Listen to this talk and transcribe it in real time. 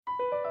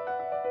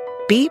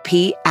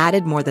BP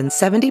added more than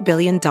 $70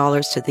 billion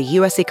to the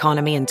U.S.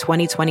 economy in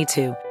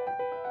 2022.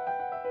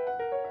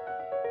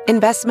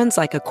 Investments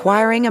like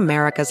acquiring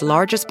America's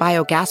largest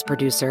biogas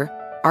producer,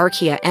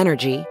 Archaea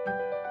Energy,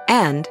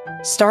 and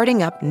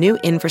starting up new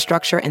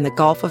infrastructure in the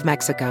Gulf of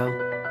Mexico.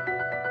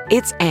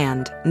 It's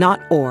and,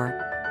 not or.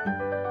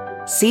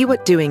 See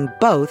what doing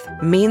both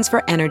means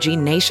for energy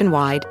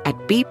nationwide at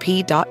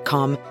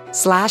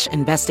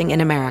bp.com/investing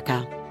in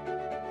America.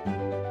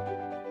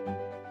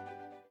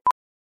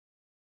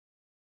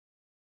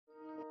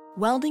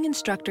 Welding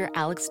instructor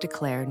Alex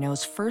DeClaire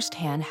knows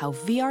firsthand how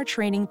VR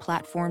training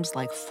platforms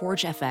like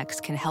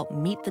ForgeFX can help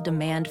meet the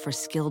demand for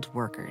skilled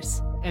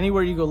workers.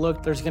 Anywhere you go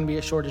look, there's going to be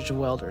a shortage of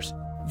welders.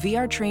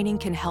 VR training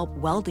can help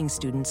welding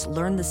students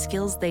learn the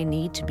skills they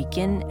need to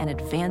begin and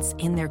advance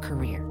in their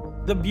career.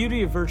 The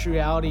beauty of virtual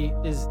reality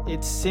is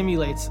it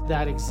simulates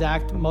that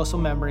exact muscle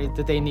memory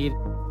that they need.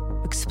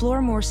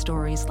 Explore more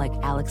stories like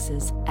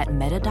Alex's at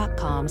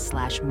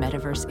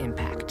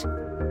meta.com/metaverseimpact.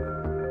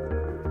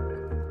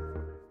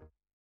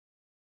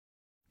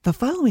 The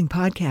following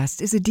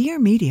podcast is a Dear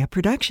Media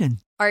production.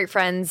 All right,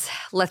 friends,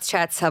 let's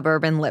chat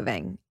suburban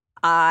living.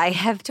 I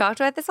have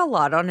talked about this a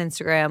lot on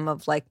Instagram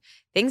of like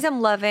things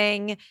I'm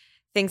loving,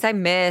 things I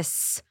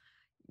miss,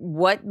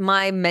 what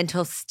my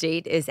mental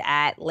state is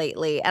at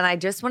lately. And I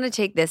just want to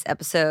take this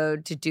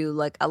episode to do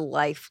like a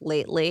life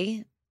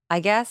lately, I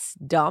guess,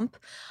 dump.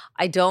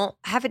 I don't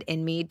have it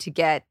in me to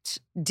get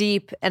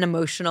deep and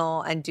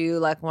emotional and do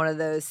like one of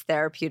those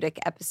therapeutic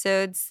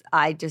episodes.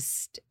 I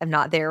just am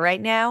not there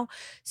right now.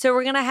 So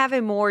we're going to have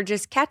a more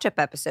just catch-up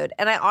episode.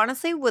 And I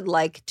honestly would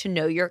like to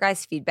know your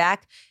guys'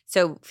 feedback.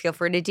 So feel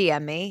free to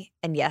DM me.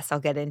 And yes, I'll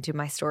get into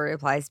my story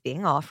replies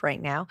being off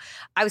right now.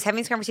 I was having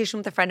this conversation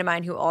with a friend of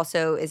mine who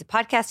also is a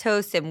podcast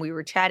host, and we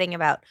were chatting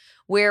about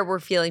where we're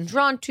feeling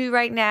drawn to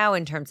right now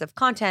in terms of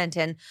content.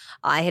 And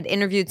I had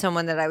interviewed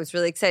someone that I was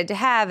really excited to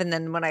have. And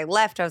then when I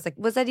left, I was like,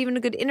 was that even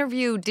a good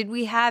interview? Did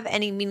we have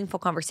any meaningful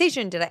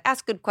conversation? Did I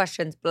ask good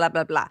questions? Blah,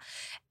 blah, blah.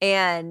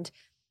 And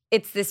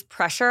it's this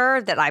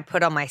pressure that I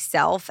put on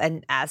myself,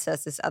 and as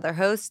does this other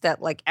host,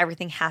 that like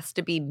everything has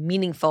to be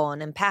meaningful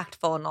and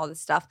impactful and all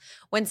this stuff,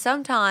 when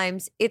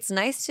sometimes it's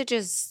nice to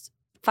just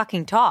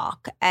fucking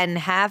talk and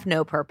have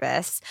no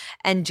purpose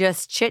and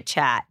just chit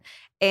chat.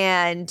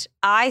 And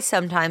I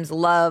sometimes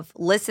love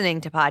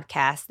listening to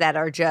podcasts that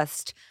are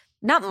just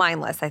not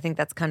mindless. I think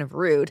that's kind of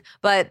rude,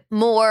 but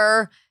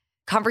more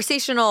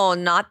conversational,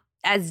 not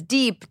as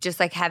deep, just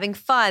like having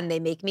fun. They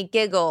make me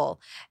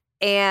giggle.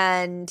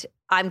 And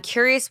I'm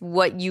curious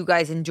what you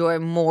guys enjoy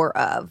more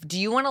of. Do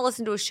you want to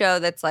listen to a show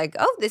that's like,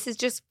 oh, this is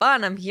just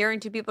fun, I'm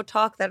hearing two people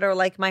talk that are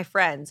like my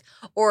friends?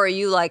 Or are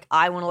you like,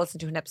 I want to listen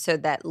to an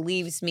episode that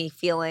leaves me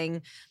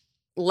feeling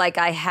like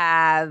I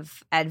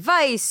have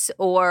advice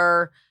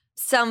or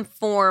some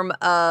form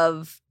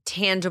of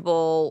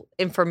tangible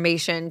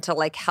information to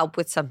like help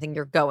with something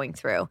you're going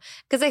through?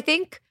 Because I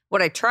think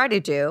what I try to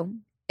do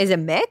is a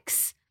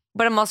mix.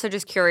 But I'm also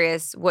just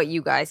curious what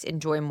you guys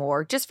enjoy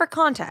more, just for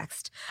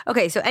context.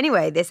 Okay, so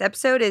anyway, this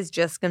episode is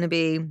just going to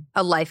be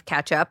a life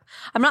catch-up.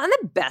 I'm not in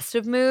the best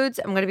of moods.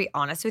 I'm going to be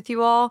honest with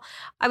you all.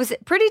 I was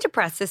pretty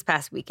depressed this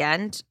past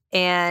weekend,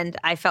 and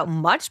I felt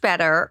much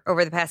better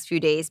over the past few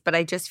days, but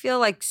I just feel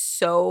like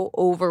so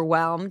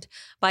overwhelmed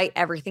by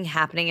everything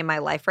happening in my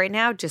life right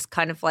now. Just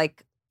kind of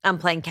like I'm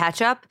playing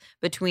catch-up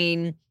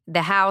between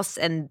the house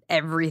and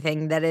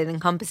everything that it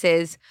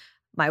encompasses,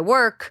 my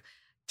work,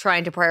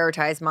 trying to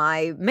prioritize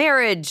my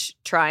marriage,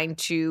 trying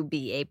to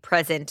be a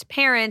present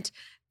parent,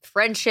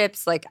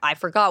 friendships. Like I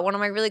forgot one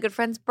of my really good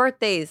friends'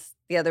 birthdays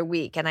the other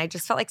week, and I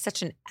just felt like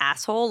such an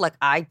asshole. Like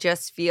I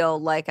just feel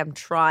like I'm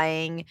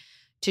trying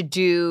to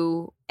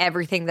do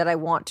everything that I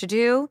want to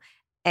do,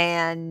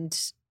 and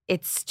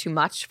it's too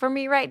much for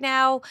me right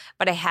now.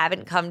 But I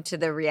haven't come to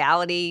the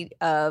reality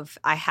of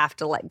I have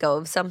to let go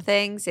of some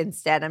things.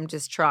 Instead, I'm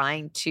just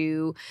trying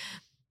to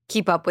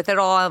keep up with it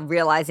all,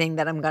 realizing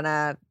that I'm going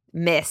to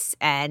miss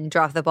and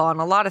drop the ball on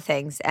a lot of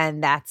things.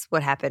 And that's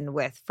what happened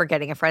with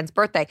forgetting a friend's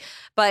birthday.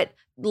 But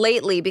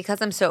lately, because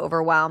I'm so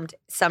overwhelmed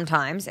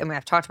sometimes, and we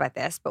have talked about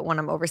this, but when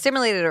I'm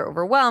overstimulated or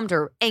overwhelmed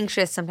or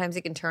anxious, sometimes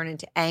it can turn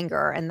into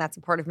anger. And that's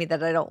a part of me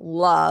that I don't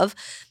love.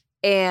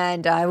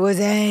 And I was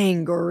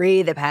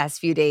angry the past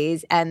few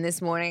days. And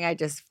this morning I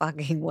just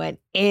fucking went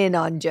in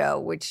on Joe,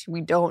 which we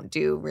don't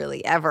do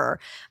really ever.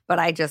 But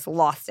I just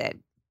lost it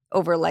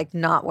over like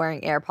not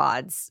wearing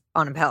AirPods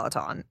on a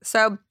Peloton.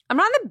 So I'm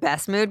not in the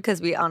best mood because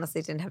we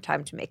honestly didn't have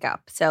time to make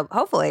up. So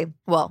hopefully,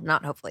 well,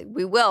 not hopefully,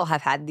 we will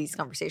have had these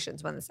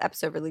conversations when this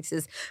episode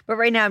releases. But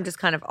right now I'm just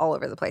kind of all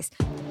over the place.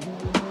 Come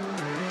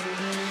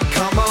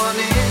on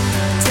in,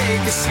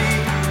 take a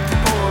seat,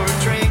 pour a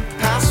drink,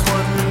 pass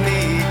one to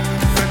me.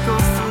 Freckle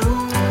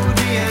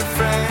foodie and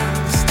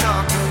friends,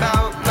 talk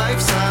about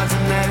life, sides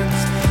and ends.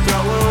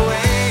 Throw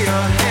away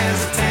your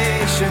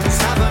hesitations,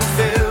 have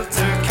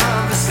unfiltered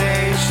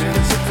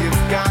conversations. If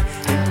you've got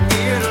an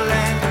ear to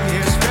lend,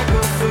 here's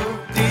Freckle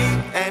foodie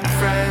and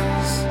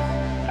friends.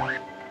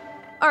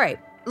 All right,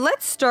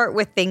 let's start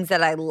with things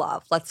that I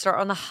love. Let's start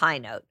on the high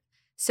note.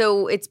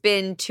 So it's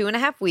been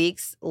 2.5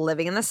 weeks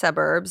living in the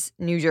suburbs,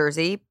 New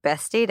Jersey,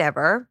 best state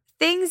ever.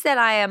 Things that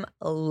I am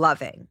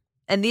loving.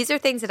 And these are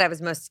things that I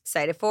was most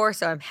excited for.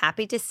 So I'm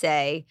happy to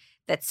say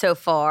that so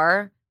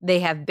far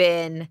they have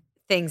been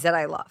things that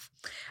I love.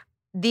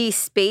 The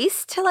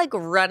space to like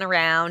run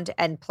around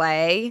and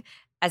play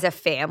as a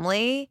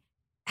family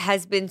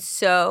has been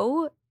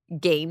so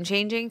game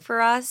changing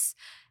for us.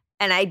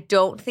 And I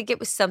don't think it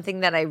was something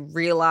that I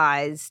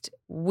realized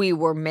we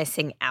were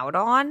missing out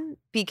on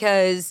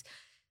because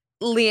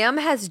Liam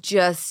has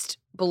just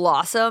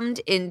blossomed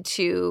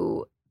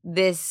into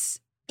this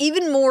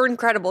even more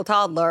incredible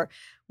toddler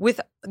with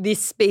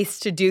this space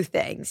to do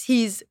things.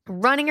 He's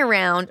running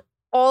around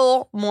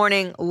all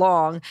morning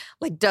long,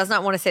 like does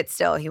not want to sit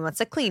still. He wants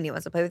to clean. He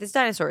wants to play with his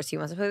dinosaurs. He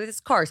wants to play with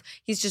his cars.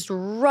 He's just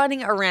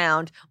running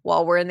around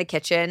while we're in the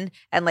kitchen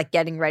and like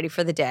getting ready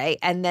for the day.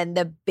 And then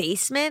the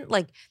basement,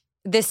 like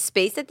the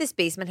space that this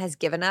basement has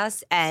given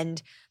us.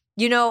 And,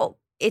 you know,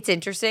 it's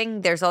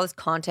interesting. There's all this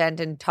content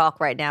and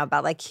talk right now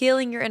about like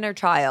healing your inner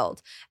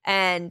child.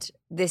 And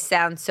this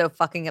sounds so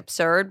fucking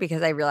absurd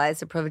because I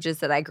realize the privileges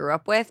that I grew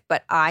up with,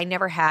 but I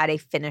never had a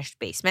finished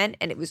basement.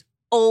 And it was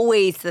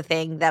always the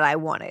thing that I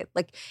wanted.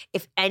 Like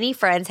if any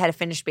friends had a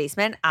finished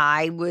basement,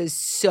 I was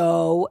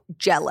so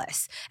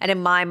jealous. And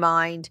in my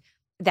mind,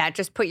 that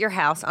just put your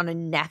house on a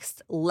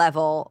next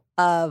level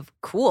of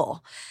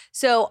cool.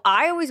 So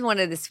I always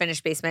wanted this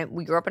finished basement.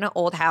 We grew up in an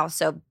old house,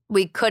 so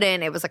we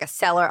couldn't. It was like a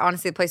cellar.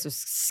 Honestly, the place was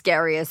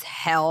scary as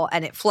hell,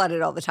 and it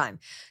flooded all the time.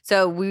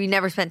 So we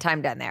never spent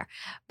time down there.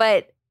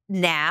 But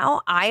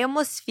now I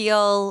almost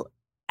feel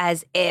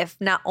as if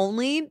not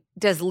only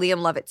does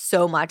Liam love it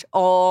so much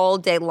all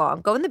day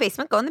long, go in the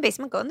basement, go in the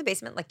basement, go in the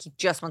basement, like he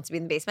just wants to be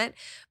in the basement,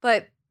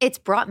 but it's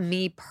brought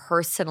me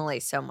personally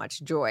so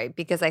much joy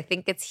because I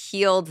think it's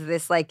healed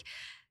this like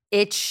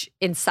itch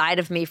inside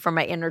of me from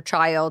my inner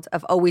child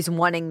of always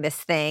wanting this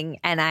thing.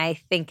 And I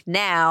think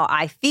now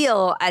I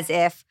feel as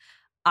if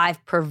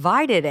I've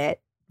provided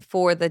it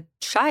for the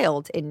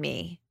child in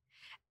me.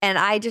 And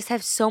I just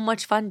have so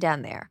much fun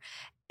down there.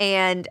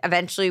 And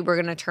eventually we're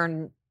going to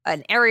turn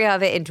an area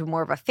of it into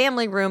more of a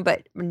family room,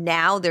 but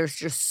now there's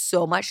just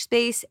so much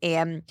space,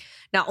 and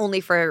not only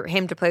for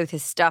him to play with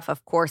his stuff,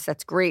 of course,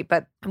 that's great,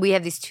 but we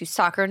have these 2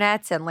 soccer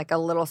nets and like a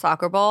little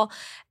soccer ball,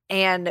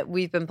 and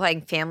we've been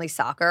playing family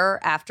soccer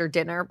after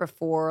dinner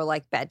before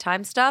like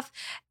bedtime stuff,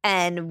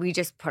 and we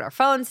just put our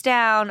phones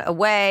down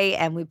away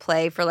and we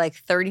play for like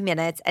 30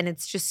 minutes, and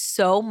it's just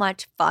so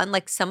much fun.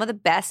 Like some of the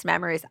best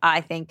memories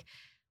I think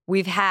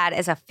we've had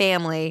as a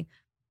family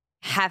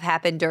have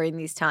happened during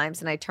these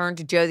times. And I turned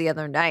to Joe the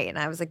other night and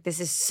I was like,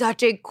 this is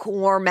such a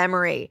core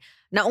memory,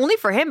 not only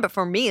for him, but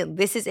for me.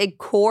 This is a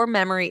core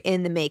memory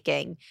in the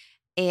making.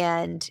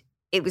 And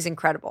it was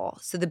incredible.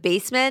 So the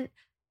basement,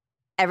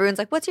 everyone's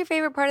like, what's your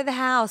favorite part of the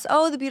house?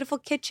 Oh, the beautiful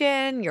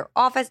kitchen, your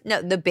office.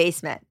 No, the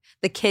basement,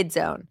 the kid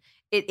zone.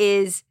 It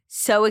is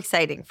so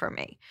exciting for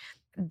me.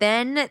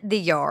 Then the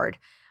yard.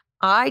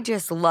 I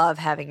just love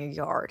having a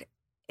yard.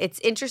 It's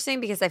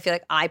interesting because I feel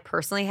like I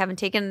personally haven't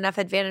taken enough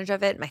advantage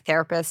of it. My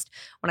therapist,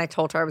 when I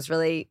told her I was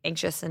really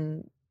anxious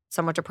and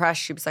somewhat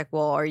depressed, she was like,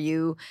 well, are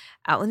you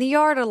out in the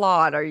yard a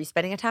lot? Are you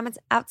spending a time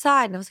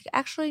outside? And I was like,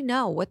 actually,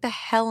 no. What the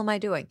hell am I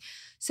doing?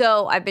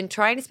 So I've been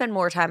trying to spend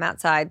more time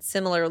outside,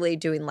 similarly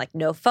doing like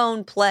no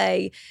phone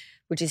play,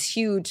 which is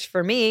huge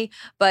for me.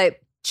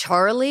 But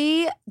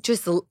Charlie,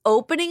 just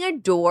opening a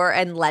door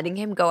and letting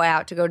him go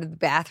out to go to the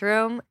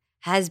bathroom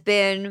has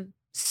been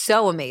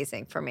so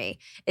amazing for me,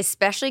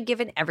 especially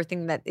given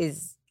everything that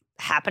is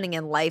happening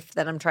in life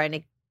that I'm trying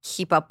to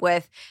keep up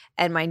with,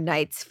 and my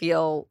nights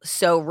feel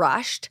so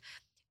rushed.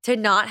 To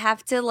not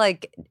have to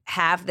like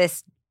have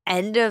this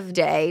end of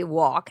day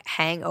walk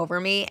hang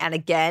over me. And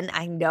again,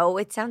 I know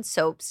it sounds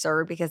so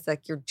absurd because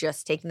like you're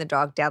just taking the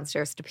dog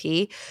downstairs to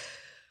pee.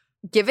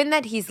 Given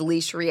that he's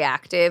leash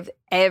reactive,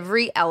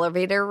 every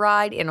elevator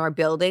ride in our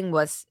building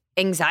was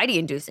anxiety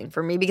inducing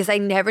for me because I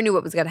never knew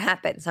what was going to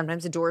happen.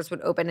 Sometimes the doors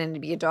would open and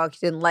it'd be a dog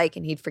he didn't like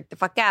and he'd freak the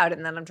fuck out.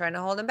 And then I'm trying to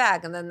hold him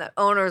back. And then the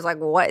owner's like,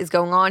 what is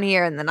going on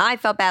here? And then I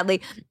felt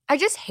badly. I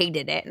just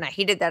hated it. And I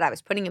hated that I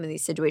was putting him in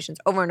these situations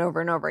over and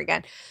over and over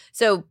again.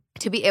 So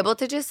to be able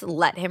to just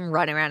let him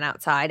run around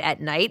outside at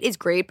night is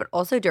great, but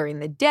also during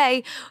the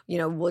day, you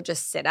know, we'll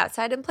just sit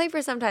outside and play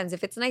for sometimes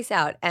if it's nice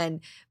out. And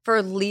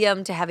for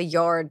Liam to have a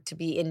yard, to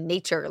be in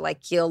nature,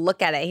 like he'll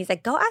look at it. He's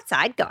like, go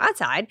outside, go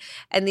outside.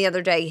 And the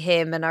other day,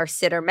 him and our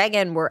sitter,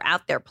 Megan, were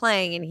out there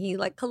playing and he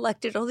like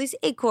collected all these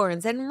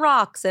acorns and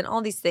rocks and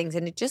all these things.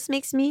 And it just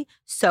makes me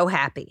so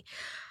happy.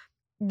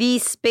 The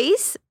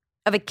space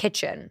of a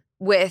kitchen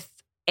with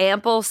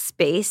ample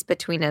space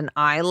between an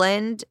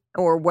island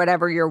or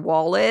whatever your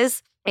wall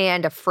is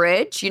and a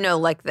fridge, you know,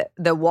 like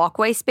the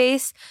walkway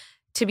space,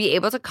 to be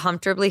able to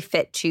comfortably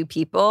fit 2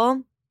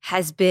 people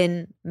has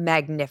been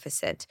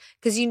magnificent.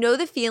 Because you know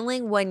the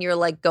feeling when you're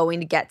like going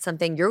to get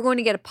something, you're going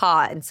to get a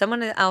pot and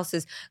someone else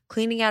is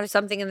cleaning out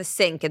something in the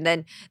sink and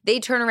then they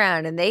turn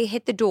around and they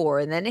hit the door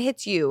and then it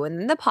hits you and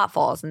then the pot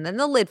falls and then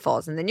the lid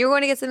falls and then you're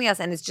going to get something else.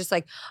 And it's just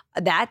like,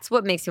 that's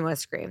what makes me want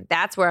to scream.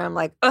 That's where I'm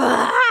like,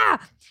 ah!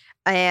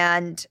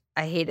 And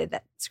I hated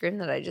that scream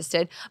that I just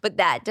did. But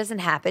that doesn't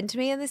happen to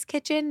me in this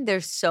kitchen.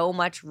 There's so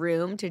much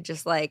room to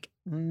just like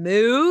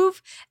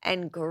move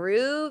and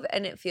groove,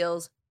 and it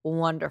feels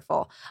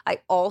wonderful. I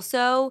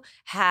also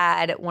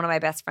had one of my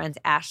best friends,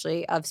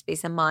 Ashley of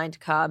Space and Mind,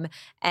 come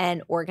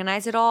and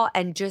organize it all.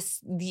 And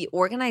just the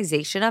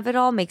organization of it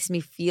all makes me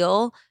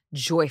feel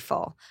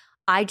joyful.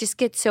 I just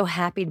get so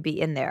happy to be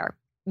in there,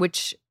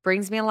 which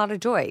brings me a lot of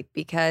joy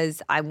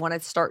because I want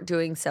to start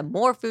doing some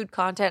more food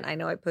content. I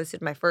know I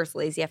posted my first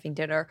lazy effing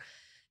dinner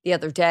the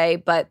other day,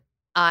 but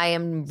I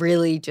am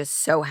really just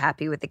so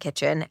happy with the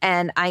kitchen.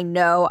 And I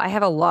know I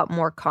have a lot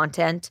more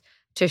content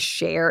to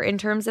share in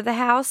terms of the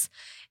house.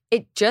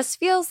 It just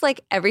feels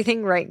like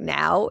everything right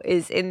now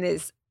is in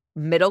this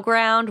middle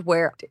ground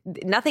where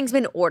nothing's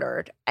been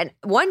ordered. And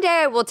one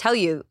day I will tell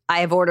you I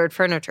have ordered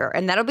furniture,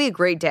 and that'll be a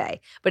great day,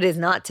 but it's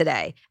not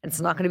today, and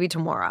it's not going to be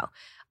tomorrow.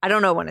 I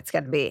don't know when it's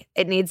going to be.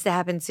 It needs to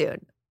happen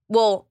soon.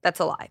 Well, that's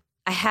a lie.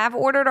 I have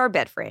ordered our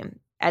bed frame,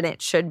 and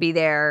it should be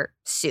there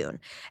soon.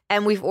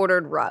 And we've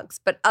ordered rugs.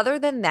 But other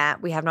than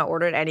that, we have not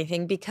ordered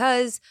anything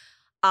because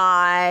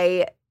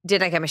I did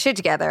not get my shit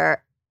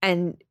together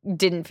and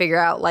didn't figure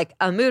out like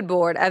a mood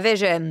board, a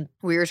vision.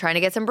 We were trying to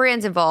get some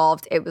brands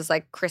involved. It was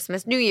like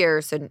Christmas, New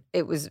Year's, and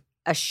it was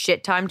a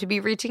shit time to be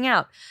reaching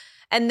out.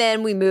 And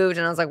then we moved,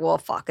 and I was like, well,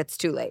 fuck, it's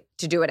too late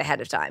to do it ahead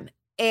of time.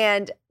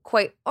 And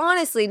quite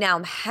honestly, now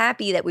I'm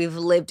happy that we've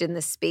lived in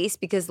this space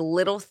because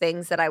little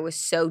things that I was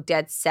so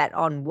dead set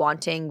on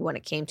wanting when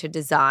it came to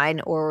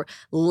design or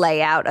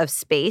layout of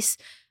space,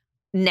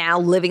 now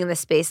living in the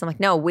space, I'm like,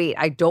 no, wait,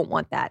 I don't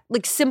want that.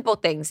 Like simple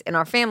things in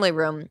our family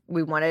room,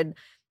 we wanted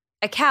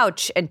a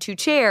couch and 2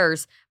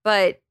 chairs,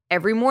 but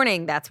every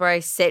morning that's where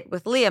I sit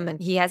with Liam and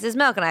he has his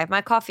milk and I have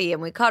my coffee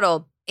and we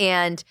cuddle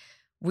and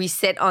we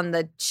sit on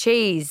the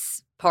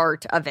chaise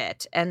part of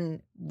it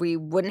and we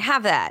wouldn't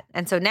have that.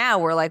 And so now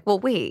we're like, well,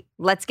 wait,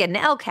 let's get an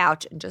L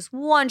couch and just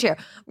 1 chair.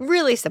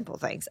 Really simple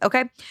things,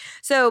 okay?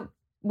 So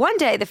one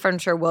day the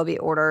furniture will be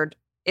ordered.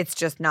 It's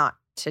just not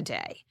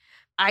today.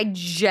 I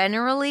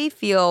generally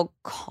feel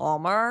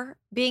calmer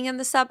being in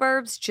the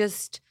suburbs.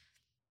 Just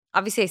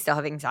obviously I still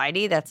have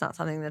anxiety. That's not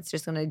something that's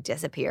just going to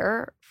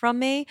disappear from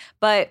me.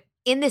 But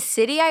in the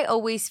city, I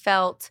always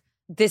felt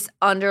this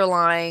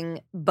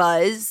underlying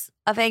buzz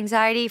of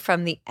anxiety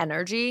from the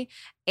energy.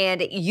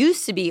 And it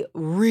used to be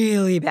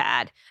really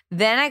bad.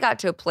 Then I got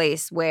to a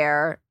place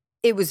where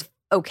it was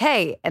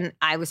okay and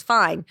I was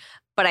fine.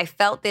 But I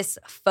felt this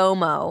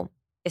FOMO,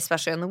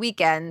 especially on the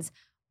weekends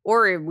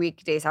or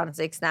weekdays,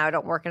 honestly, because now I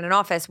don't work in an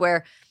office,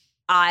 where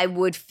I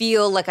would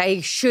feel like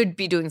I should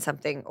be doing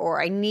something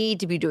or I need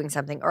to be doing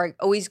something or I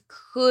always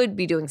could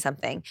be doing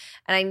something.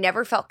 And I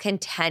never felt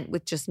content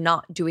with just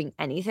not doing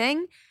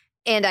anything.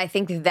 And I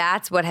think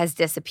that's what has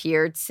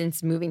disappeared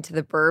since moving to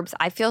the Burbs.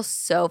 I feel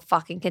so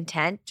fucking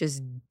content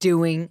just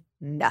doing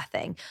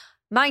nothing.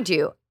 Mind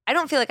you, I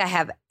don't feel like I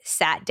have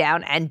sat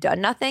down and done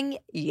nothing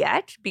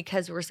yet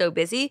because we're so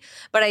busy.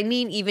 But I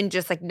mean, even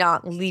just like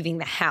not leaving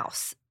the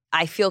house,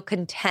 I feel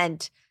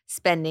content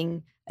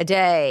spending a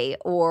day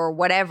or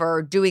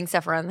whatever, doing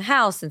stuff around the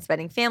house and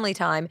spending family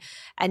time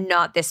and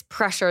not this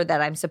pressure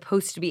that I'm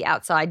supposed to be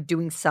outside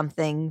doing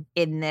something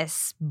in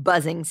this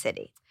buzzing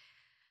city.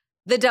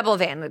 The double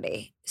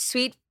vanity.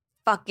 Sweet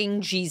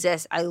fucking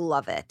Jesus. I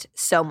love it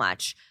so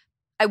much.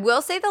 I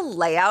will say the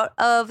layout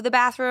of the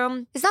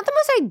bathroom is not the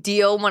most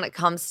ideal when it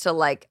comes to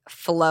like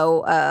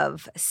flow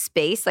of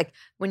space. Like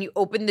when you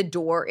open the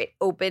door, it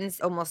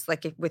opens almost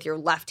like with your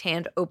left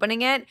hand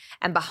opening it.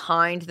 And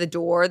behind the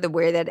door, the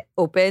way that it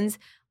opens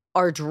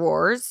are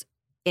drawers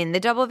in the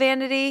double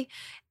vanity.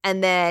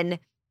 And then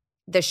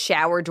the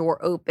shower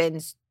door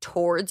opens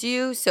towards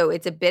you. So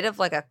it's a bit of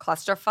like a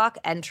clusterfuck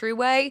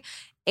entryway.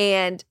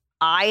 And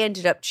I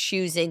ended up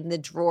choosing the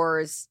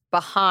drawers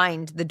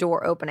behind the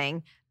door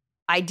opening.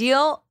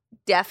 Ideal?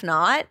 Def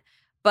not.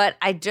 But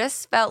I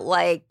just felt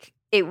like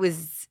it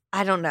was,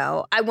 I don't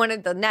know. I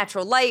wanted the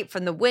natural light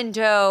from the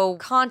window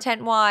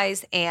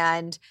content-wise,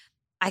 and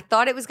I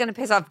thought it was going to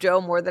piss off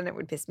Joe more than it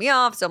would piss me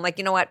off. So I'm like,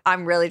 you know what?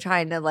 I'm really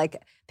trying to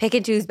like pick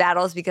and choose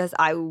battles because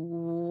I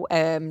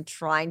am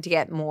trying to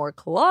get more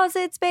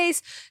closet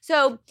space.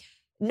 So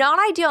not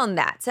ideal in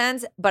that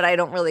sense, but I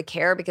don't really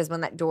care because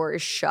when that door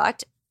is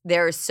shut,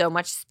 there is so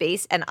much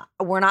space and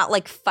we're not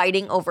like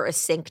fighting over a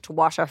sink to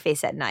wash our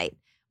face at night,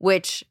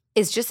 which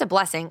is just a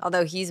blessing.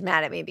 Although he's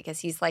mad at me because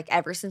he's like,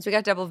 ever since we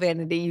got double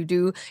vanity, you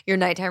do your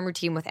nighttime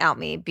routine without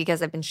me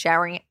because I've been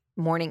showering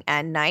morning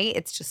and night.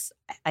 It's just,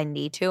 I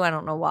need to. I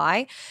don't know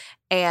why.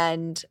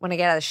 And when I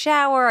get out of the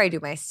shower, I do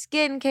my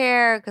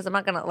skincare because I'm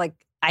not going to like,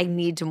 I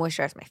need to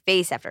moisturize my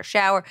face after a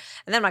shower.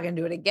 And then I'm not going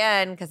to do it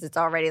again because it's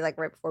already like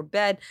right before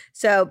bed.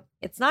 So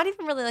it's not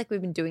even really like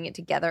we've been doing it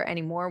together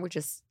anymore, which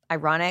is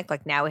ironic.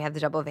 Like now we have the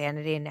double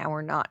vanity and now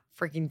we're not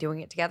freaking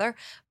doing it together.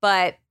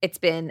 But it's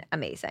been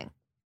amazing.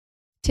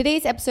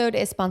 Today's episode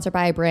is sponsored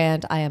by a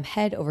brand I am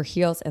head over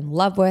heels in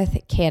love with,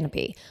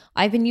 Canopy.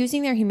 I've been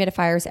using their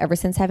humidifiers ever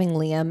since having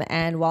Liam,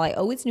 and while I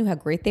always knew how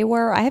great they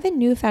were, I have a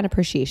newfound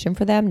appreciation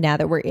for them now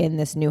that we're in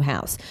this new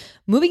house.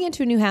 Moving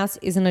into a new house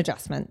is an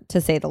adjustment,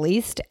 to say the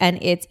least, and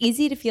it's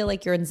easy to feel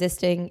like you're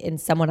existing in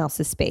someone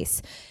else's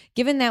space.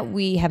 Given that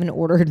we haven't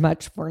ordered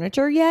much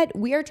furniture yet,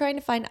 we are trying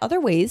to find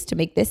other ways to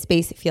make this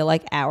space feel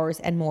like ours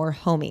and more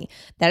homey.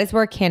 That is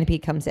where Canopy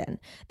comes in.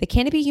 The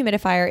Canopy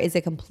humidifier is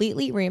a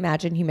completely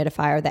reimagined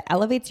humidifier that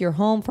elevates your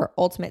home for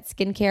ultimate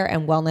skincare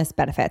and wellness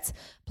benefits.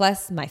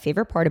 Plus, my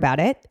favorite part about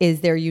it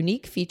is their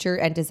unique feature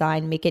and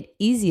design make it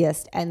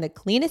easiest and the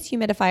cleanest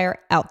humidifier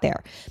out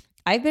there.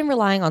 I've been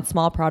relying on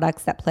small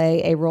products that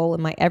play a role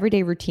in my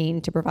everyday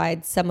routine to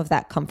provide some of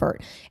that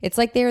comfort. It's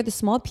like they are the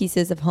small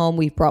pieces of home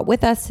we've brought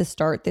with us to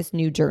start this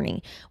new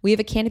journey. We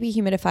have a Canopy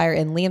humidifier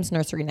in Liam's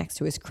nursery next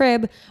to his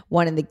crib,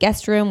 one in the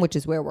guest room, which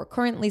is where we're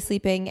currently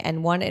sleeping,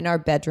 and one in our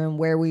bedroom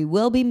where we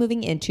will be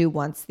moving into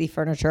once the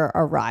furniture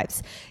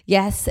arrives.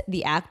 Yes,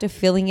 the act of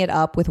filling it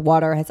up with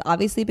water has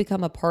obviously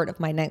become a part of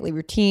my nightly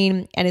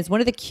routine and is one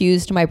of the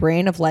cues to my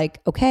brain of like,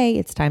 okay,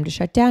 it's time to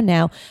shut down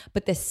now.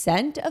 But the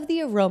scent of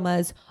the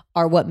aromas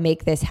are what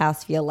make this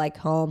house feel like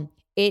home.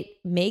 It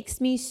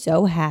makes me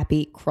so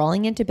happy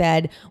crawling into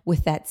bed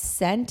with that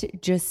scent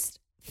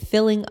just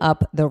filling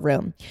up the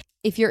room.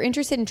 If you're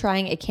interested in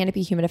trying a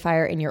Canopy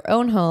humidifier in your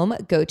own home,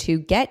 go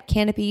to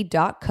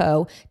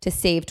getcanopy.co to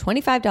save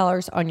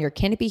 $25 on your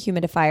Canopy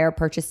humidifier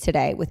purchase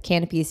today with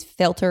Canopy's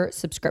filter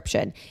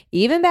subscription.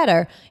 Even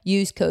better,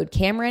 use code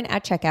Cameron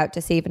at checkout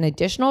to save an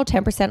additional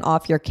 10%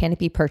 off your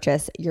Canopy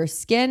purchase. Your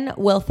skin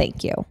will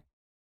thank you.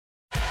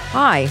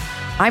 Hi,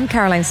 I'm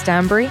Caroline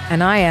Stanbury,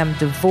 and I am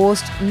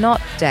divorced,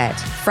 not dead.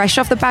 Fresh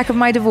off the back of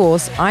my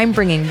divorce, I'm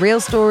bringing real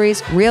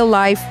stories, real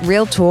life,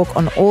 real talk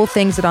on all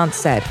things that aren't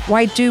said.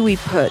 Why do we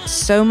put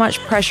so much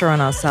pressure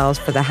on ourselves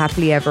for the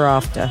happily ever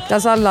after?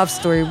 Does our love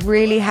story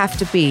really have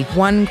to be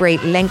one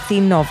great lengthy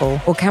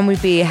novel, or can we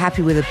be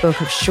happy with a book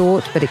of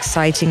short but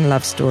exciting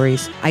love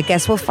stories? I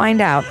guess we'll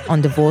find out on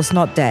Divorced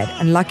Not Dead,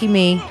 and lucky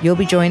me, you'll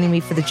be joining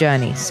me for the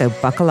journey, so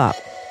buckle up.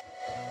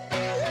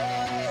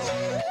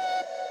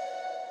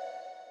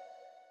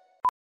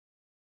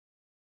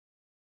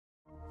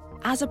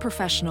 As a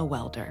professional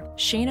welder,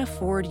 Shayna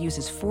Ford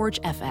uses Forge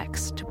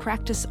FX to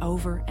practice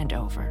over and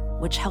over,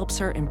 which helps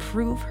her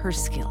improve her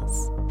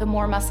skills. The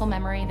more muscle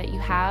memory that you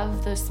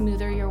have, the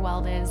smoother your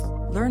weld is.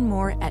 Learn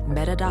more at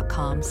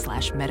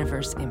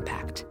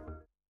meta.com/metaverseimpact.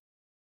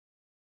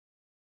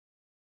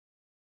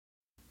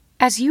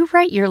 As you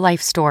write your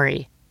life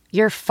story,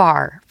 you're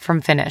far from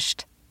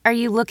finished. Are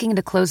you looking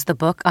to close the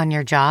book on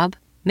your job?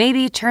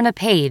 Maybe turn a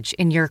page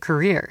in your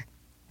career?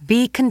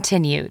 Be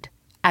continued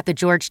at the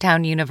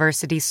Georgetown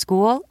University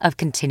School of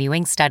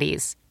Continuing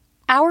Studies.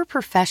 Our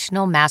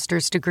professional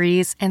master's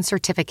degrees and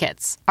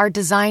certificates are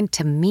designed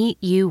to meet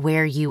you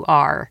where you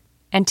are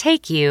and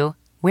take you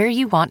where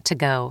you want to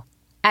go.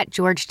 At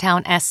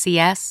Georgetown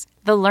SCS,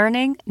 the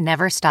learning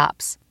never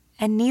stops,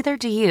 and neither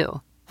do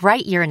you.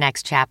 Write your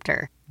next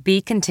chapter.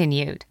 Be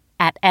continued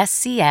at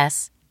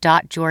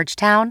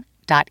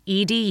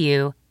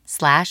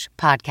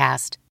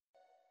scs.georgetown.edu/podcast.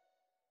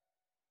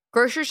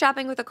 Grocery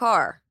shopping with a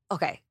car.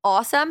 Okay,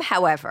 awesome.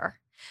 However,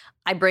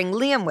 I bring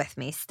Liam with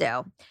me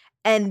still.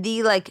 And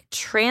the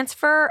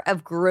transfer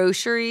of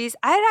groceries,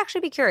 I'd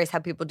actually be curious how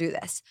people do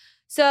this.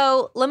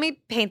 So let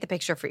me paint the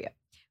picture for you.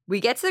 We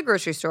get to the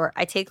grocery store.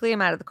 I take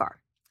Liam out of the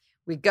car.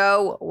 We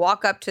go,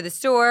 walk up to the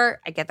store.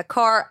 I get the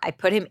car. I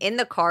put him in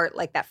the cart,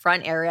 like that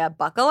front area,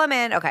 buckle him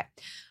in. Okay,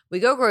 we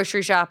go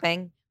grocery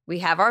shopping. We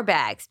have our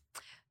bags.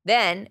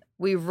 Then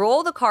we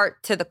roll the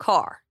cart to the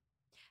car.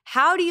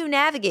 How do you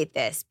navigate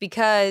this?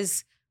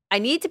 Because I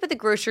need to put the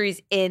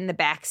groceries in the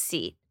back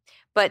seat,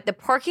 but the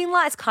parking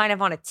lot is kind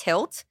of on a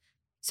tilt.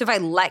 So if I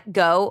let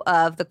go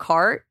of the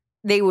cart,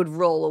 they would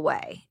roll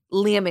away,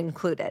 Liam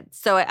included.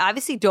 So I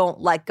obviously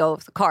don't let go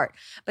of the cart.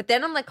 But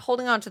then I'm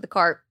holding on to the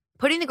cart,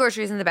 putting the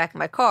groceries in the back of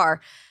my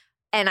car.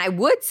 And I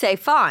would say,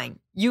 fine,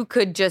 you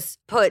could just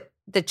put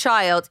the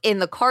child in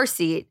the car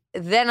seat,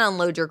 then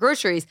unload your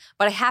groceries.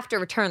 But I have to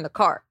return the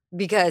cart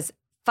because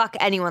fuck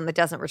anyone that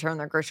doesn't return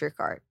their grocery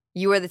cart.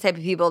 You are the type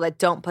of people that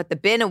don't put the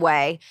bin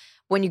away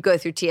when you go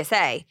through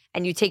TSA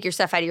and you take your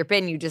stuff out of your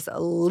bin, you just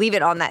leave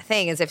it on that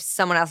thing as if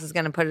someone else is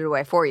going to put it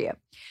away for you.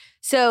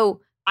 So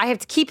I have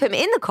to keep him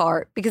in the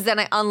cart because then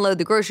I unload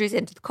the groceries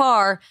into the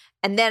car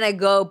and then I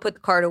go put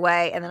the cart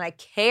away and then I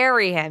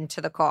carry him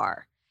to the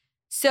car.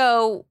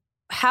 So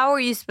how are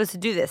you supposed to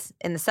do this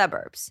in the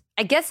suburbs?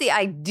 I guess the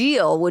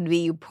ideal would be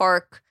you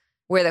park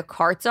where the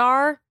carts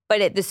are,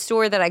 but at the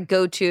store that I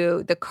go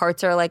to, the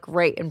carts are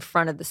right in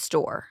front of the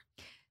store.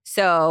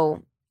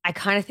 So I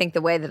kind of think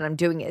the way that I'm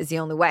doing it is the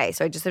only way.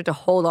 So I just have to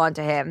hold on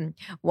to him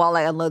while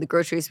I unload the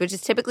groceries, which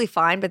is typically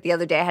fine. But the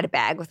other day I had a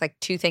bag with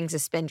 2 things of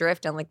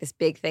Spindrift and this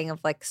big thing of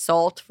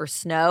salt for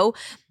snow.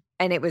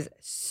 And it was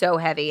so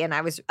heavy. And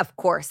I was, of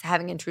course,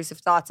 having intrusive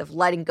thoughts of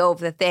letting go of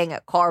the thing, a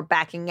car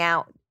backing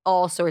out,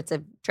 all sorts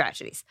of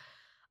tragedies.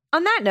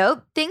 On that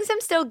note, things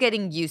I'm still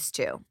getting used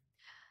to.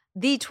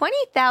 the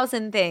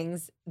 20,000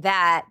 things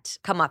that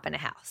come up in a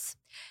house.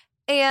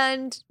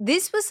 And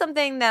this was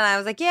something that I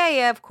was like,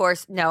 yeah, of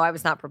course. No, I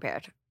was not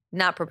prepared.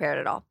 Not prepared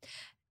at all.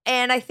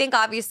 And I think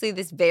obviously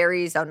this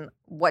varies on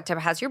what type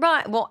of house you're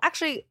buying. Well,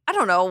 actually, I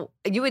don't know.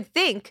 You would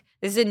think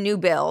this is a new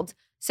build.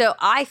 So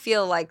I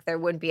feel like there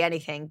wouldn't be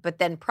anything, but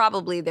then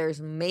probably there's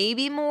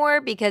maybe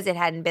more because it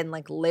hadn't been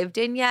like lived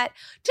in yet.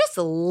 Just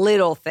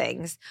little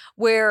things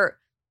where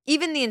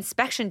even the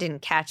inspection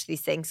didn't catch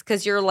these things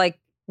because you're like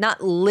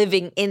not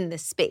living in the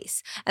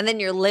space. And then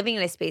you're living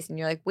in a space and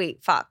you're like,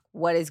 wait, fuck,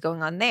 what is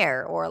going on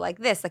there? Or like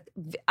this. Like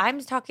I'm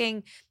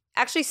talking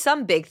actually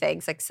some big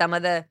things, like some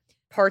of the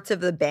parts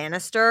of the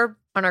banister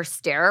on our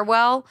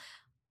stairwell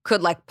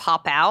could like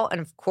pop out.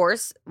 And of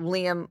course,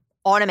 Liam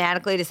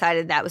automatically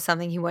decided that was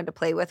something he wanted to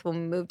play with when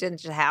we moved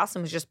into the house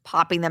and was just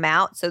popping them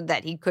out so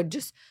that he could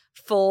just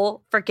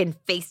full freaking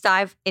face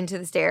dive into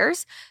the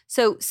stairs.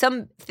 So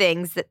some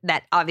things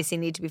that obviously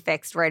need to be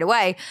fixed right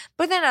away.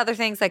 But then other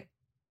things like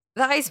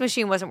the ice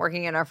machine wasn't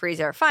working in our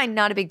freezer. Fine,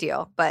 not a big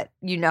deal. But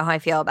you know how I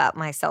feel about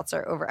my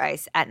seltzer over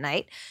ice at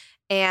night.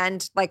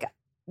 And like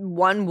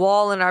one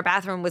wall in our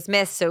bathroom was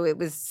missed, so it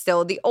was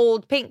still the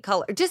old paint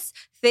color. Just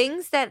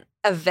things that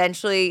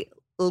eventually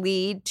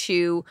lead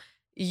to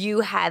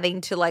you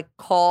having to like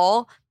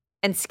call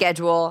and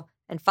schedule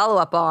and follow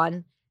up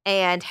on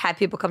and have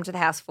people come to the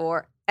house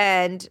for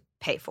and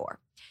pay for.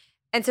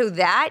 And so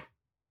that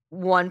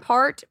one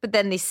part, but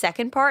then the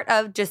second part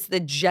of just the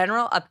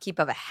general upkeep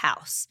of a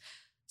house.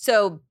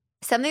 So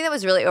something that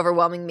was really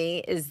overwhelming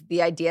me is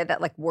the idea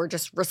that like we're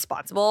just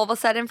responsible all of a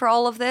sudden for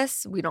all of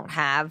this. We don't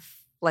have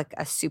like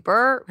a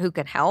super who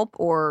can help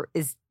or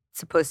is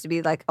supposed to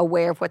be like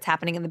aware of what's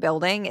happening in the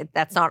building.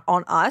 That's not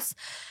on us.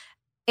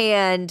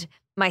 And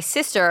my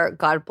sister,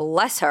 God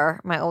bless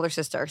her, my older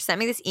sister, sent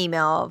me this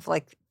email of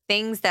like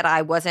things that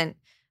I wasn't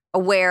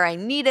aware I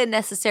needed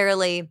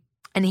necessarily.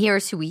 And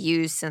here's who we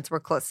use since we're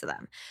close to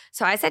them.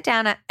 So I sat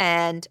down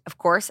and, of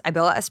course, I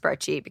built out a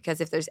spreadsheet because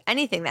if there's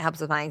anything that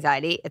helps with my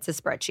anxiety, it's a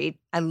spreadsheet.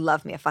 I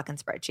love me a fucking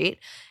spreadsheet.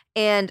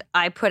 And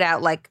I put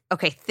out like,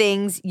 okay,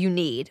 things you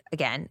need.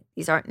 Again,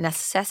 these aren't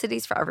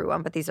necessities for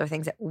everyone, but these are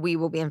things that we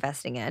will be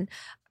investing in.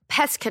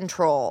 Pest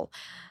control,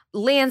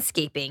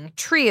 landscaping,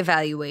 tree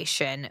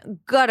evaluation,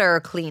 gutter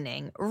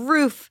cleaning,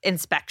 roof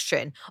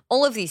inspection,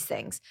 all of these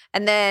things.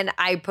 And then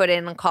I put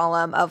in a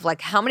column of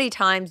like, how many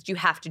times do you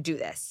have to do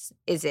this?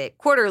 Is it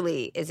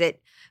quarterly? Is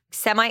it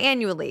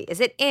semi-annually? Is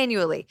it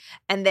annually?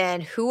 And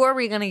then who are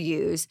we going to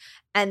use?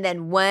 And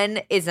then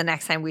when is the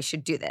next time we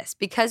should do this?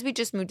 Because we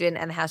just moved in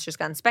and the house just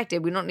got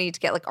inspected, we don't need to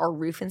get like our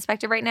roof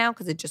inspected right now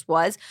because it just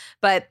was.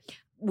 But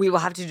we will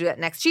have to do that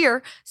next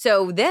year.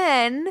 So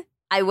then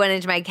I went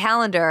into my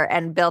calendar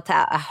and built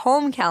out a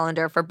home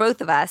calendar for both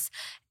of us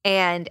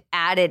and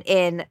added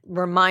in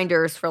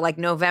reminders for like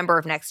November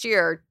of next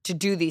year to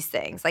do these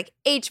things like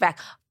HVAC.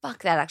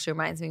 Fuck, that actually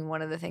reminds me of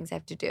one of the things I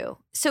have to do.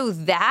 So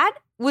that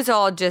was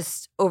all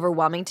just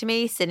overwhelming to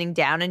me. Sitting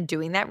down and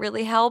doing that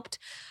really helped.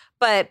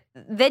 But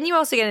then you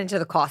also get into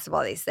the cost of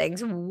all these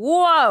things.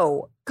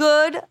 Whoa,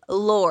 good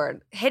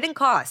Lord. Hidden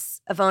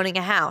costs of owning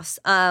a house.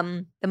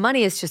 The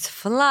money is just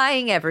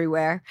flying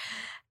everywhere.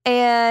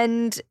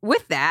 And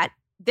with that,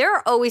 there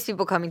are always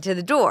people coming to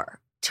the door.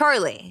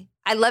 Charlie,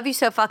 I love you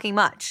so fucking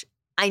much.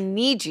 I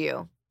need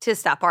you to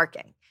stop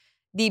barking.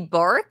 The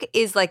bark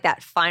is like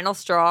that final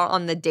straw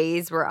on the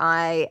days where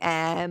I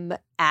am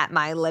at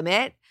my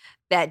limit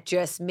that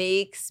just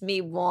makes me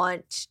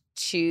want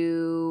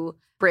to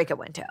break a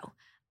window.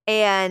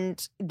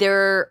 And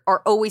there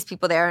are always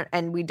people there,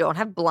 and we don't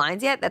have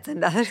blinds yet. That's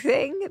another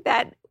thing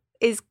that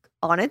is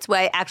on its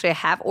way. Actually, I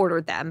have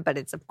ordered them, but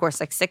it's of course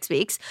like 6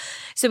 weeks.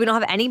 So we don't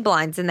have any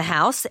blinds in the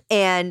house.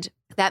 And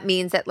that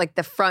means that like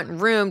the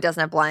front room doesn't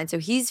have blinds. So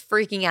he's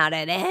freaking out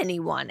at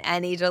anyone,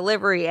 any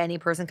delivery, any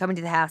person coming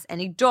to the house,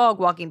 any dog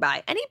walking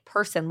by, any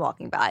person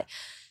walking by.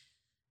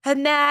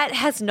 And that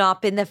has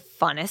not been the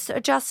funnest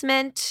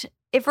adjustment.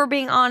 If we're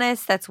being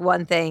honest, that's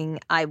one thing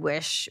I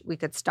wish we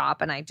could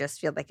stop. And I just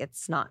feel like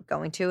it's not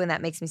going to. And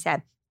that makes me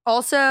sad.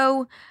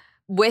 Also,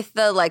 with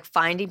the like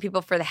finding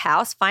people for the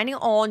house, finding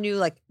all new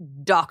like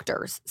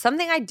doctors,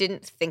 something I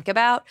didn't think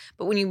about.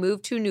 But when you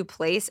move to a new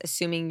place,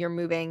 assuming you're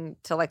moving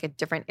to like a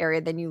different area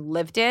than you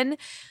lived in,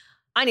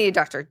 I need a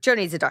doctor. Joe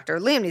needs a doctor.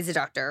 Liam needs a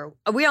doctor.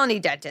 We all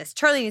need dentists.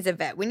 Charlie needs a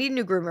vet. We need a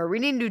new groomer. We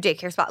need a new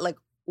daycare spot. Like,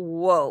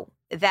 whoa,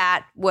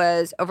 that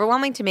was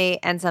overwhelming to me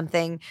and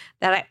something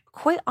that I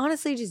quite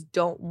honestly just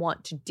don't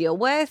want to deal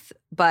with,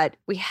 but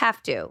we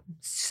have to.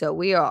 So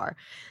we are.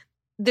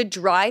 The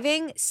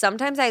driving,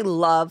 sometimes I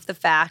love the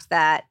fact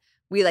that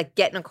we like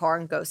get in a car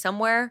and go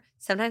somewhere.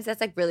 Sometimes that's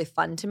like really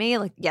fun to me.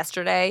 Like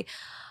yesterday,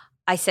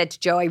 I said to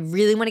Joe, I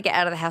really want to get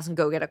out of the house and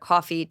go get a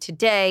coffee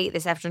today,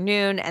 this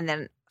afternoon. And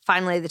then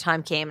finally the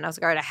time came and I was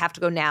like, all right, I have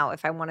to go now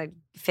if I want to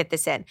fit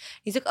this in.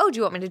 He's like, oh, do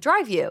you want me to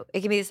drive you?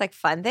 It can be this like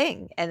fun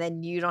thing. And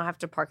then you don't have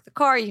to park the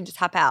car. You can just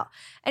hop out.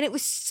 And it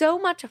was so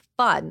much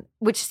fun,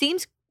 which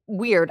seems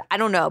weird. I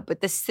don't know.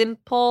 But the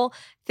simple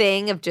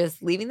thing of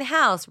just leaving the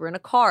house, we're in a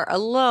car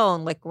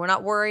alone. Like we're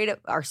not worried.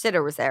 Our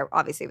sitter was there,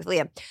 obviously, with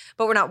Liam.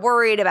 But we're not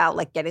worried about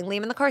like getting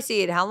Liam in the car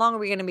seat. How long are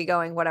we going to be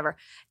going? Whatever.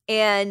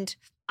 And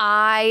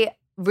I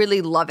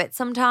really love it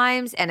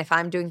sometimes. And if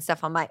I'm doing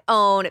stuff on my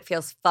own, it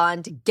feels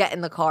fun to get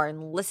in the car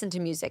and listen to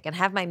music and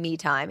have my me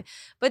time.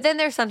 But then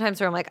there's sometimes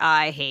where I'm like,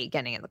 I hate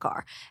getting in the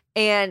car.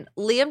 And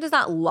Liam does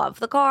not love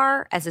the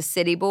car as a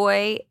city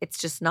boy. It's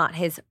just not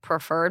his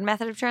preferred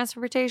method of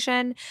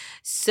transportation.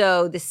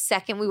 So the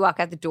second we walk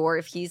out the door,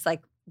 if he's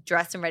like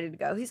dressed and ready to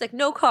go, he's like,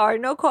 no car,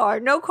 no car,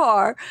 no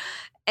car.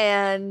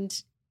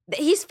 And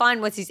he's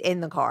fine once he's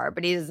in the car,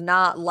 but he does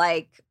not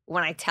like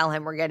when I tell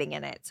him we're getting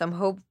in it. So I'm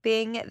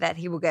hoping that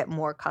he will get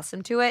more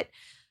accustomed to it.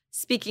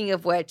 Speaking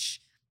of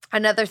which,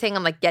 another thing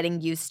I'm like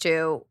getting used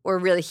to, or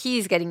really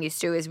he's getting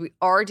used to, is we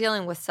are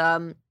dealing with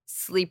some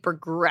sleep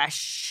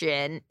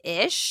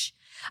regression-ish.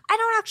 I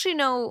don't actually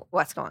know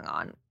what's going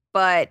on,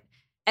 but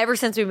ever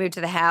since we moved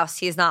to the house,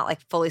 he's not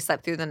like fully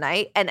slept through the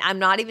night. And I'm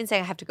not even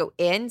saying I have to go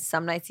in.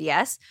 Some nights,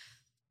 yes.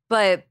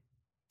 But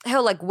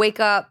he'll like wake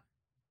up,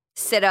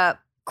 sit up,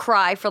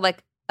 cry for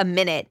like a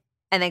minute,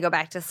 and then go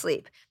back to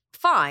sleep.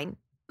 Fine.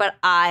 But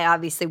I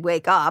obviously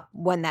wake up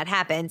when that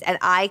happens, and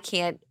I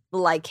can't,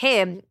 like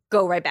him,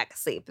 go right back to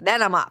sleep.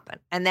 Then I'm up,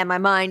 and then my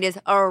mind is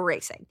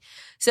racing.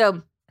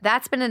 So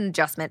that's been an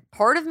adjustment.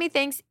 Part of me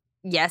thinks,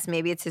 yes,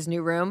 maybe it's his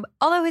new room,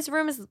 although his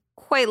room is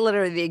quite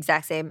literally the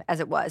exact same as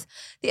it was.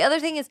 The other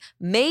thing is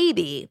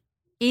maybe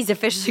he's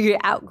officially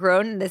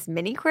outgrown this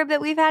mini crib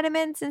that we've had him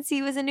in since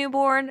he was a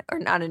newborn, or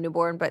not a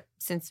newborn, but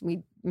since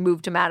we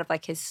moved him out of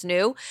like his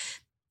snoo.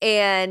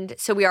 And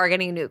so we are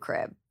getting a new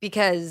crib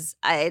because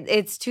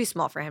it's too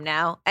small for him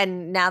now.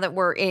 And now that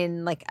we're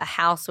in like a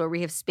house where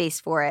we have space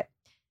for it,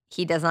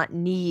 he does not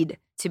need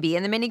to be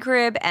in the mini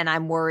crib. And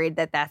I'm worried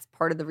that that's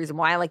part of the reason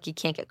why, like, he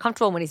can't get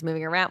comfortable when he's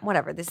moving around.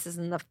 Whatever. This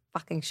isn't a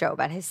fucking show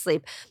about his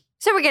sleep.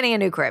 So we're getting a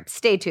new crib.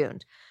 Stay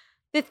tuned.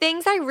 The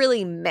things I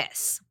really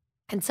miss.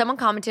 And someone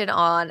commented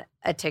on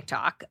a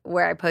TikTok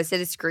where I posted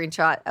a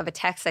screenshot of a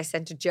text I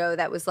sent to Joe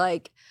that was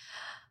like,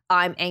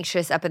 I'm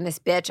anxious up in this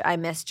bitch. I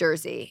miss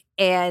Jersey.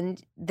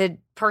 And the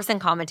person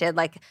commented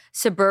like,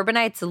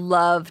 suburbanites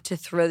love to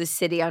throw the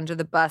city under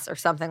the bus or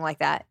something like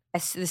that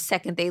the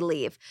second they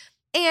leave.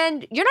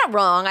 And you're not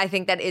wrong. I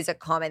think that is a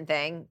common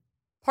thing.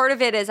 Part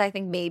of it is I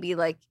think maybe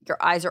like your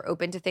eyes are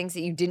open to things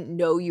that you didn't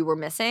know you were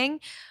missing.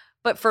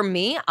 But for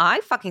me,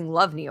 I fucking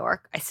love New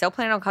York. I still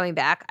plan on coming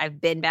back. I've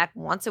been back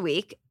once a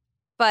week.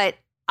 But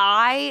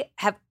I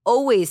have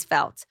always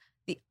felt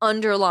the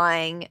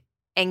underlying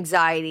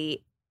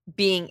anxiety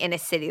being in a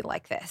city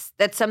like this.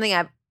 That's something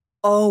I've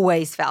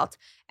always felt.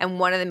 And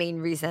one of the main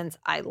reasons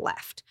I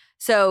left.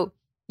 So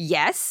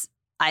yes,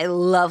 I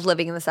love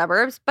living in the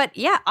suburbs, but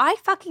yeah, I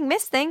fucking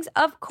miss things,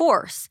 of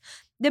course.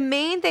 The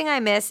main thing I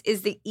miss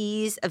is the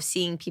ease of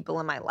seeing people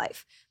in my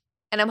life.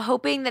 And I'm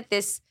hoping that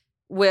this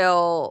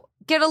will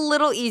get a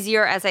little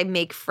easier as I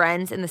make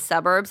friends in the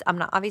suburbs. I'm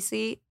not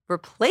obviously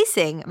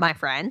replacing my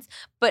friends,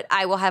 but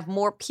I will have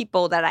more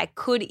people that I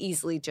could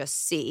easily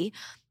just see.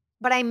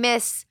 But I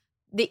miss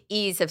the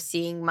ease of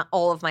seeing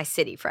all of my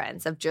city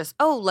friends, of just,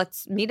 oh,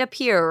 let's meet up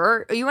here,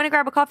 or you want to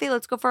grab a coffee,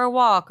 let's go for a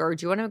walk, or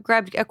do you want to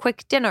grab a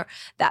quick dinner,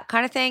 that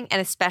kind of thing.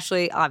 And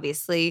especially,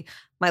 obviously,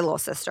 my little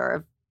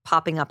sister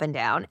popping up and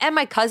down, and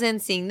my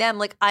cousins, seeing them.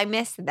 Like, I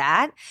miss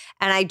that.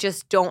 And I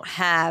just don't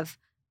have,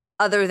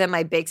 other than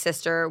my big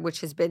sister, which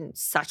has been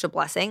such a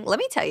blessing. Let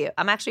me tell you,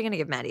 I'm actually going to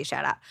give Maddie a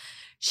shout out.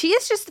 She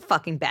is just the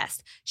fucking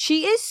best.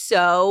 She is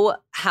so,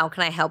 how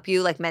can I help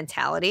you, like,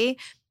 mentality,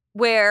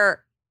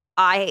 where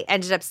I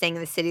ended up staying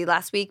in the city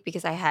last week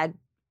because I had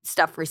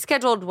stuff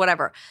rescheduled,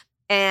 whatever.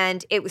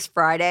 And it was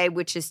Friday,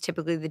 which is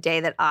typically the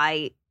day that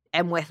I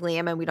am with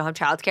Liam and we don't have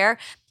childcare.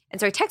 And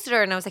so I texted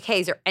her and I was like,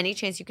 hey, is there any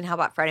chance you can help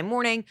out Friday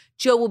morning?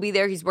 Joe will be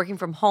there. He's working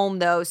from home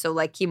though. So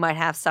like he might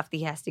have stuff that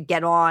he has to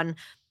get on.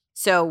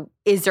 So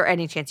is there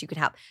any chance you can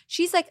help?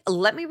 She's like,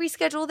 let me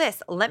reschedule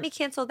this. Let me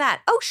cancel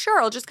that. Oh,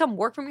 sure. I'll just come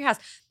work from your house.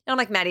 And I'm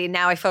like, Maddie,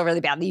 now I feel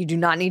really bad that you do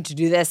not need to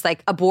do this,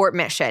 like, abort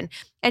mission.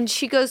 And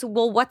she goes,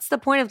 well, what's the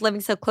point of living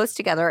so close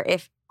together,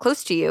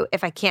 close to you,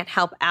 if I can't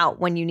help out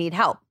when you need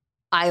help?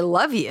 I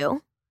love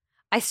you.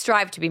 I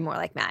strive to be more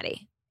like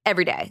Maddie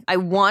every day. I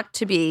want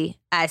to be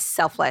as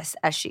selfless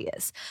as she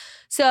is.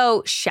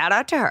 So shout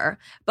out to her.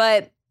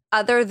 But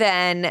other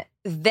than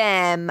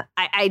them,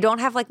 I don't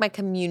have like my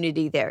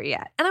community there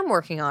yet. And I'm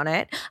working on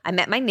it. I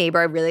met my neighbor.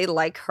 I really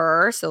like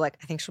her. So like,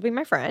 I think she'll be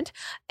my friend.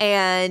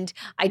 And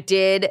I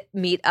did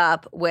meet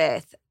up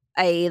with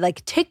a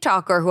like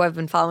TikToker who I've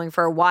been following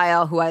for a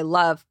while, who I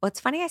love. Well, it's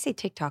funny I say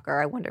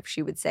TikToker. I wonder if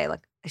she would say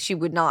like, she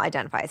would not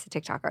identify as a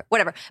TikToker.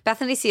 Whatever.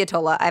 Bethany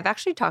Ciatola. I've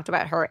actually talked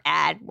about her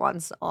ad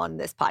once on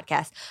this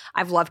podcast.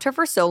 I've loved her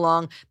for so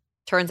long.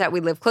 Turns out we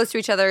live close to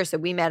each other, so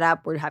we met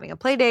up. We're having a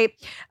play date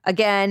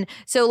again.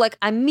 So like,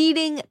 I'm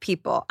meeting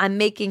people. I'm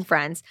making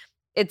friends.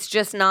 It's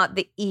just not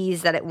the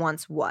ease that it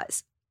once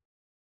was.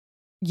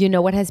 You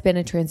know what has been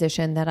a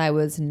transition that I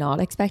was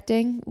not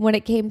expecting when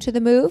it came to the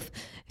move?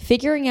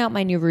 Figuring out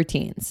my new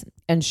routines.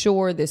 And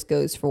sure, this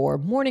goes for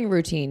morning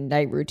routine,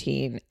 night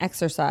routine,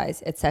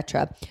 exercise,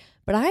 etc.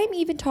 But I'm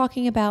even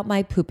talking about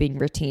my pooping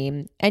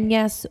routine. And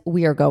yes,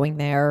 we are going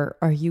there.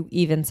 Are you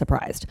even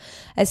surprised?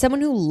 As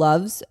someone who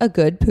loves a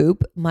good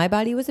poop, my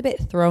body was a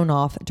bit thrown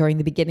off during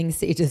the beginning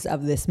stages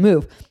of this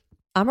move.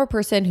 I'm a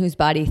person whose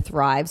body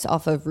thrives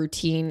off of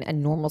routine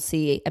and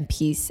normalcy and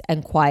peace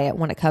and quiet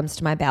when it comes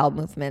to my bowel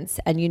movements.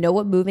 And you know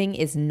what moving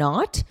is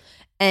not?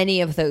 Any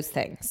of those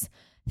things.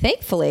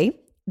 Thankfully,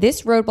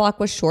 this roadblock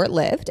was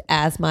short-lived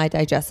as my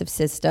digestive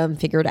system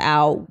figured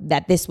out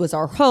that this was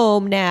our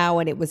home now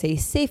and it was a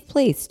safe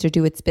place to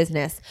do its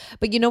business.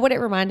 But you know what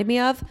it reminded me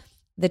of?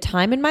 The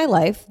time in my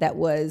life that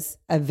was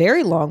a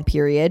very long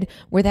period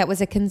where that was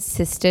a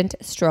consistent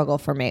struggle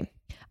for me.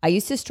 I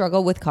used to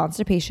struggle with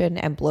constipation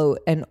and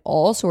bloat and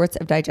all sorts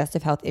of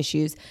digestive health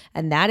issues,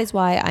 and that is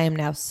why I am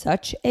now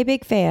such a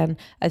big fan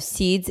of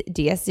Seed's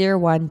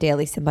DS01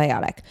 Daily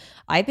Symbiotic.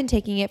 I've been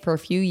taking it for a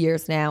few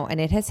years now, and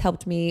it has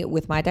helped me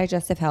with my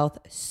digestive health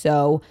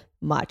so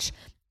much.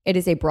 It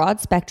is a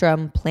broad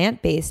spectrum,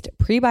 plant-based,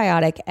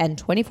 prebiotic,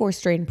 and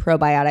 24-strain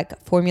probiotic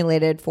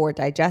formulated for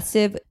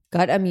digestive,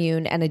 gut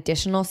immune, and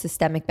additional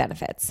systemic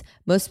benefits.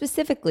 Most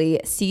specifically,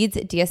 Seed's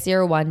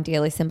DS01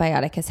 Daily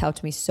Symbiotic has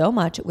helped me so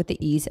much with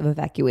the ease of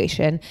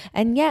evacuation.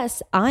 And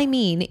yes, I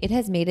mean, it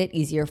has made it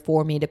easier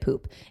for me to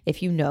poop.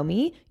 If you know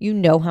me, you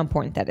know how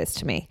important that is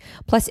to me.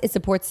 Plus, it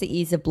supports the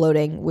ease of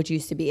bloating, which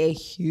used to be a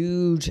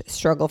huge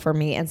struggle for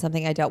me and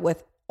something I dealt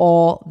with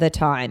all the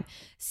time.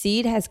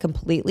 Seed has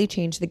completely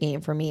changed the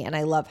game for me, and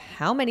I love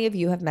how many of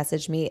you have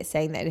messaged me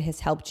saying that it has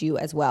helped you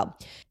as well.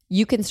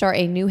 You can start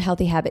a new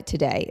healthy habit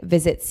today.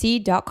 Visit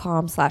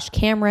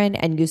seed.com/Cameron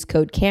and use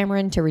code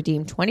Cameron to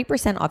redeem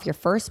 20% off your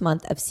first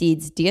month of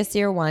Seed's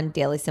DS01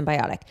 Daily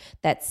Symbiotic.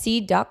 That's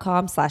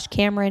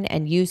seed.com/Cameron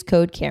and use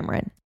code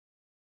Cameron.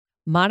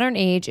 Modern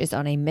Age is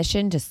on a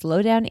mission to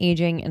slow down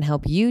aging and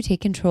help you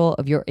take control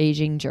of your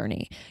aging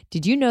journey.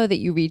 Did you know that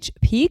you reach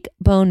peak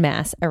bone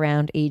mass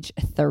around age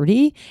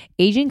 30?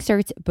 Aging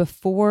starts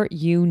before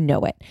you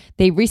know it.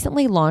 They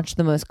recently launched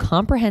the most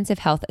comprehensive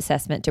health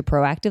assessment to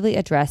proactively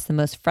address the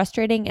most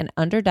frustrating and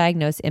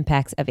underdiagnosed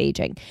impacts of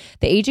aging.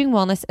 The Aging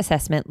Wellness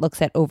Assessment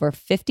looks at over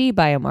 50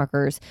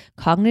 biomarkers,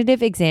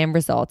 cognitive exam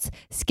results,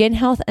 skin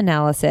health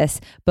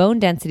analysis, bone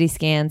density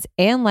scans,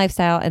 and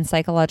lifestyle and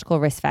psychological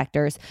risk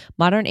factors.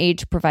 Modern Age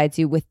provides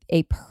you with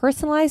a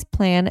personalized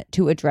plan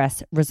to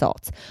address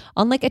results.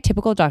 Unlike a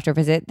typical doctor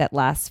visit that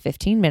lasts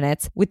 15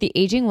 minutes, with the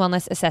Aging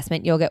Wellness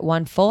Assessment, you'll get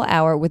 1 full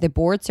hour with a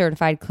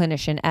board-certified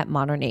clinician at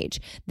Modern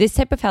Age. This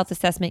type of health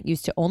assessment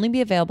used to only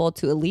be available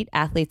to elite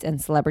athletes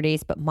and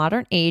celebrities, but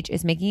Modern Age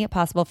is making it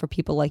possible for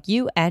people like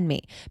you and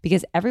me,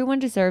 because everyone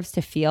deserves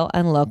to feel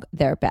and look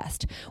their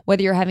best.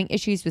 Whether you're having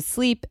issues with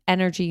sleep,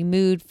 energy,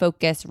 mood,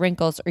 focus,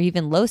 wrinkles, or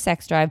even low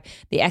sex drive,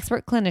 the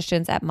expert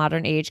clinicians at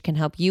Modern Age can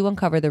help you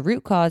uncover the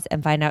root cause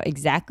and find out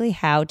exactly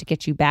how to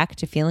get you back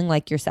to feeling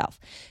like yourself.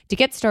 To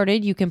get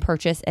started, you can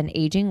purchase an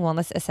Aging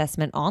Wellness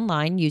Assessment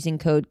online using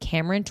code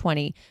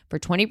Cameron20 for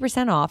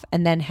 20% off,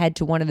 and then head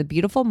to one of the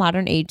beautiful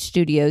Modern Age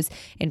studios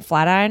in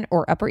Flatiron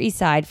or Upper East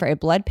Side for a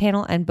blood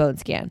panel and bone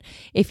scan.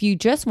 If you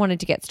just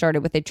wanted to get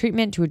started with a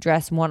treatment to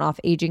address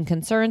one-off aging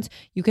concerns,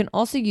 you can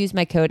also use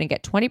my code and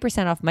get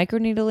 20% off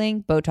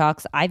microneedling,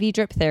 Botox, IV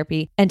drip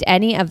therapy, and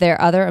any of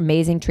their other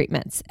amazing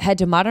treatments. Head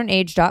to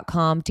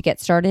modernage.com to get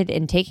started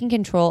in taking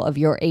control of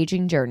your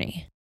aging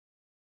journey.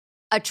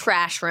 A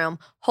trash room.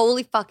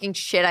 Holy fucking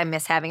shit, I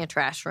miss having a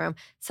trash room.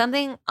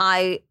 Something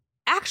I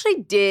actually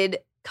did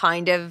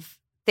kind of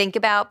think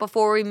about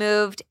before we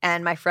moved,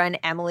 and my friend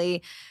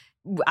Emily,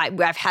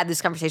 I've had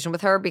this conversation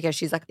with her because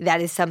she's like,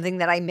 that is something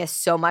that I miss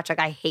so much. Like,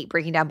 I hate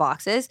breaking down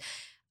boxes.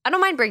 I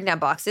don't mind breaking down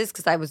boxes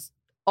because I was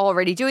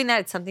already doing that.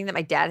 It's something that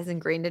my dad has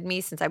ingrained in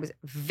me since I was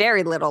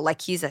very little.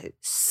 Like, he's a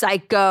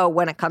psycho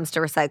when it comes to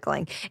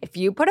recycling. If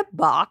you put a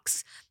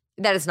box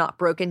that is not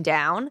broken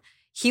down,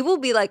 he will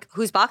be like,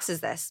 whose box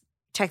is this?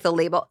 Check the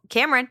label.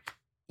 Cameron,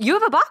 you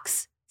have a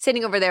box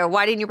sitting over there.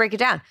 Why didn't you break it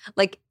down?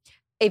 Like,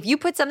 if you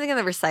put something in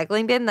the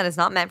recycling bin that is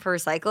not meant for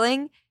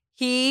recycling,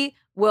 he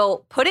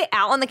will put it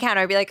out on the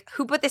counter and be like,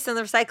 who put this in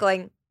the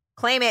recycling?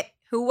 Claim it.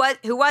 Who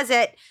was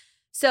it?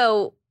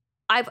 So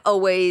I've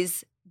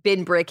always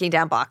been breaking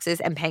down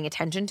boxes and paying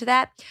attention to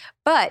that.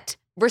 But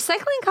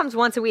recycling comes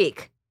once a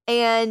week,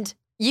 and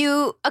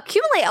you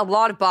accumulate a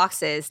lot of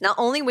boxes, not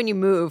only when you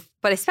move,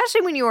 but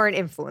especially when you are an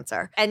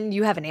influencer and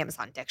you have an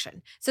Amazon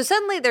addiction. So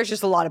suddenly there's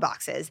just a lot of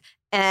boxes.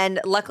 And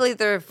luckily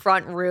the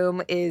front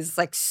room is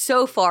like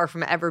so far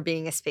from ever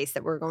being a space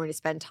that we're going to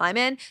spend time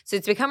in. So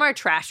it's become our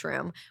trash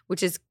room,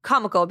 which is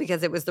comical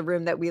because it was the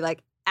room that we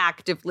like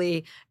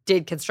actively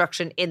did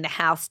construction in the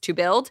house to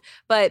build.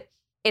 But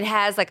it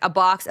has like a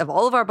box of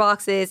all of our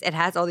boxes. It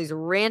has all these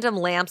random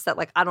lamps that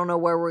like, I don't know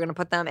where we're going to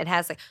put them. It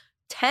has like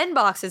 10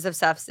 boxes of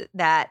stuff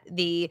that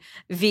the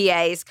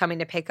VA is coming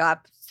to pick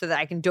up so that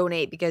I can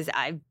donate, because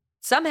I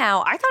thought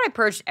I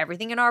purged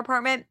everything in our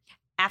apartment.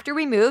 After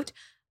we moved,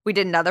 we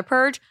did another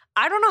purge.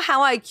 I don't know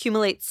how I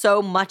accumulate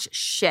so much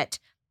shit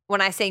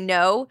when I say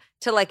no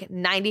to like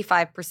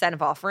 95%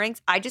 of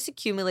offerings, I just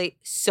accumulate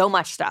so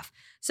much stuff.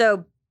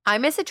 So I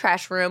miss a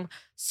trash room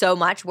so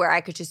much where I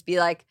could just be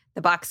like,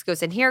 the box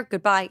goes in here,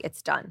 goodbye,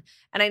 it's done.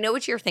 And I know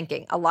what you're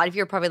thinking. A lot of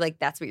you are probably like,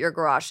 that's what your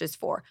garage is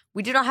for.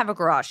 We do not have a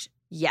garage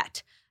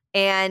yet.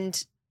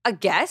 And I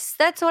guess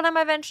that's what I'm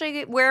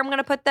eventually, where I'm going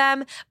to put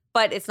them,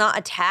 but it's not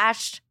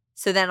attached.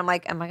 So then I'm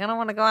like, am I going to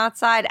want to go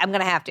outside? I'm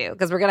going to have to,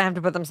 because we're going to have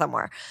to put them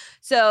somewhere.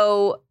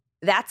 So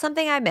that's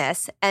something I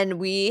miss. And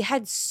we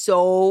had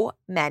so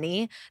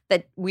many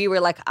that we were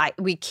like,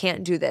 we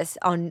can't do this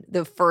on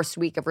the first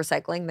week of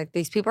recycling. Like,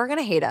 these people are going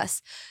to hate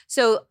us.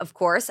 So, of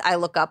course, I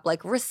look up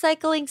like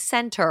recycling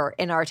center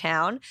in our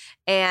town,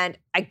 and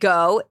I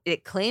go.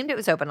 It claimed it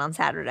was open on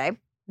Saturday.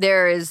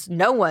 There is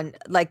no one,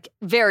 like,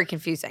 very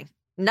confusing.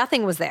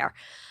 Nothing was there.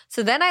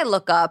 So then I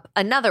look up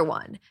another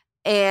one,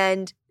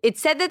 and it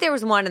said that there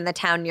was one in the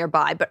town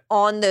nearby, but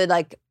on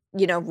the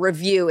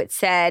review, it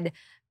said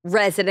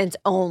residents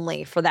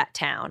only for that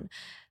town.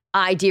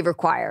 ID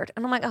required.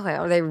 And I'm like, okay,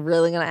 are they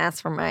really going to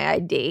ask for my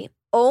ID?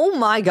 Oh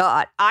my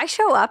God. I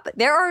show up.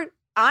 There are,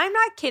 I'm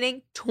not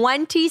kidding,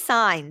 20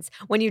 signs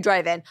when you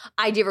drive in.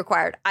 ID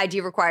required,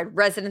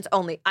 residents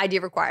only, ID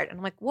required. And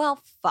I'm like, well,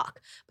 fuck.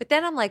 But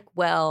then I'm like,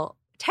 well,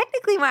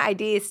 technically my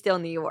ID is still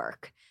New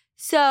York.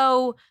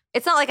 So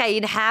it's not like I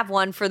have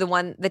one for the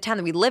town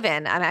that we live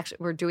in.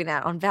 We're doing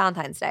that on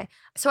Valentine's Day.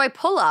 So I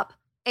pull up,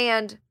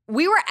 and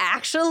we were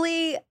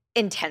actually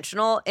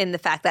intentional in the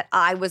fact that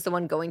I was the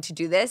one going to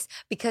do this,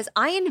 because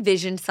I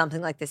envisioned something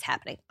like this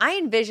happening. I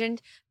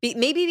envisioned,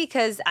 maybe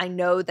because I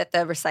know that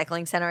the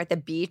recycling center at the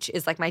beach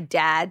is like my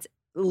dad's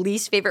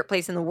least favorite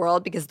place in the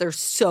world because they're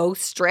so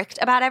strict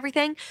about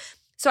everything.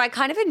 So I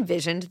kind of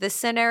envisioned this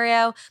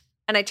scenario,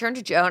 and I turned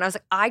to Joe and I was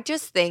like, I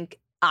just think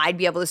I'd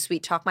be able to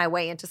sweet talk my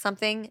way into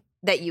something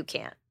that you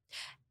can't.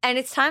 And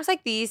it's times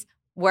like these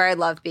where I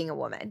love being a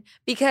woman,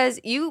 because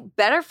you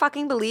better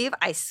fucking believe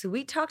I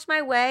sweet talked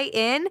my way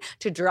in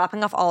to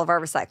dropping off all of our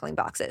recycling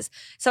boxes.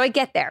 So I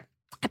get there.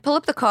 I pull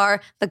up the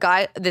car. The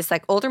guy, this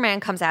like older man,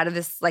 comes out of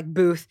this like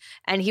booth,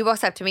 and he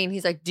walks up to me and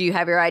he's like, do you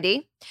have your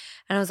ID?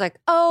 And I was like,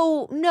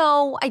 oh,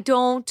 no, I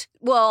don't.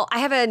 Well, I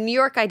have a New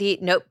York ID.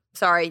 Nope.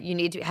 Sorry, you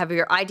need to have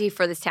your ID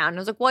for this town. And I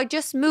was like, well, I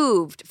just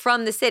moved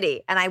from the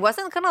city. And I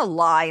wasn't going to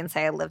lie and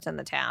say I lived in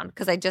the town,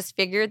 because I just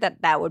figured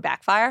that would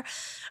backfire.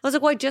 I was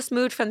like, well, I just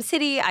moved from the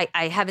city.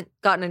 I haven't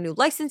gotten a new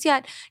license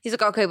yet. He's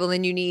like, okay, well,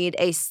 then you need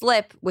a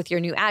slip with your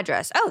new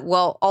address. Oh,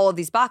 well, all of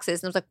these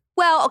boxes. And I was like,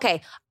 well,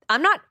 okay,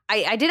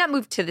 I did not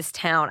move to this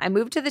town. I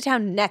moved to the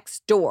town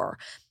next door.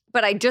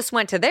 But I just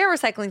went to their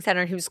recycling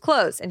center and he was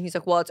closed. And he's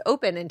like, well, it's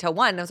open until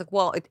 1. And I was like,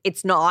 well,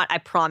 it's not. I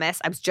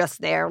promise. I was just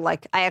there.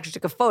 Like, I actually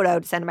took a photo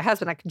to send to my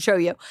husband. I can show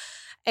you.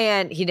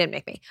 And he didn't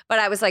make me. But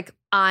I was like,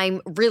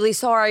 I'm really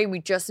sorry.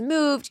 We just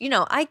moved.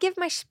 I give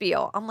my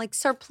spiel. I'm like,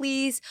 sir,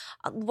 please,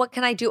 what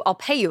can I do? I'll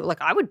pay you.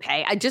 Like, I would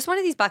pay. I just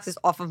wanted these boxes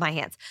off of my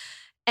hands.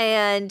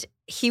 And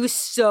he was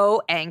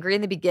so angry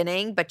in the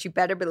beginning, but you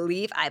better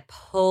believe I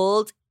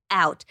pulled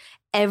out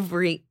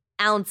every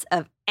ounce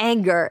of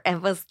anger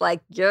and was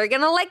like, you're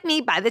gonna like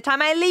me by the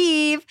time I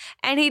leave.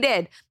 And he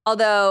did.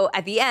 Although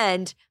at the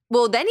end,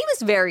 well, then he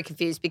was very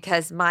confused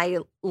because my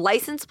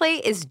license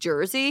plate is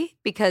Jersey,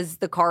 because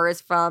the car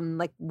is from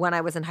like when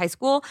I was in high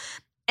school.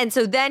 And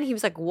so then he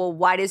was like, well,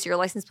 why does your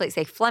license plate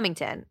say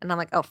Flemington? And I'm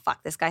like, oh,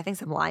 fuck, this guy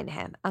thinks I'm lying to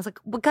him. I was like,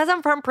 because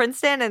I'm from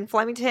Princeton and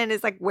Flemington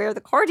is like where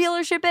the car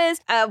dealership is.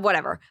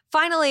 Whatever.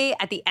 Finally,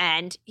 at the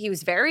end, he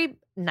was very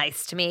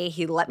nice to me.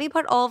 He let me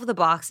put all of the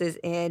boxes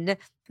in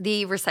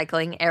the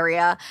recycling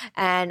area,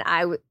 and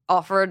I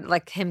offered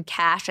like him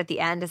cash at the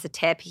end as a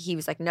tip. He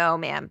was like, no,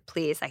 ma'am,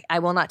 please. I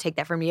will not take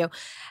that from you.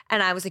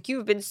 And I was like,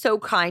 you've been so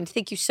kind.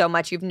 Thank you so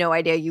much. You have no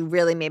idea. You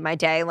really made my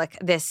day. Like,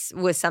 this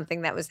was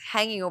something that was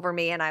hanging over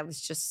me, and I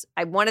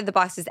wanted the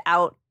boxes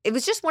out. It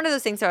was just one of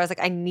those things where I was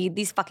like, I need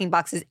these fucking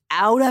boxes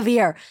out of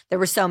here. There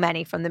were so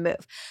many from the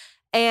move.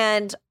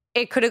 And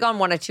it could have gone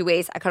one of two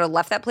ways. I could have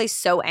left that place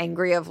so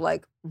angry of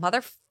like,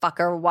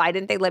 motherfucker, why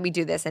didn't they let me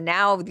do this? And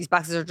now these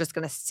boxes are just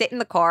going to sit in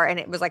the car. And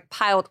it was like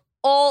piled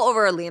all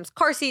over Liam's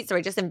car seat. So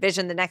I just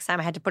envisioned the next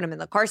time I had to put him in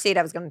the car seat,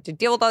 I was going to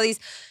deal with all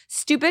these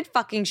stupid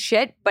fucking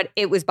shit, but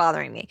it was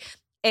bothering me.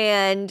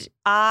 And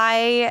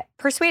I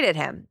persuaded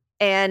him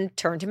and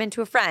turned him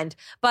into a friend.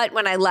 But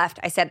when I left,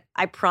 I said,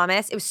 I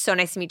promise, it was so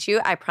nice to meet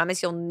you. I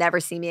promise you'll never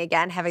see me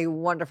again. Have a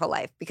wonderful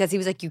life. Because he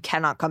was like, you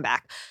cannot come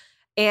back.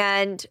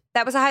 And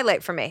that was a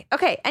highlight for me.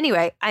 Okay,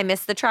 anyway, I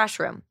missed the trash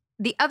room.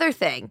 The other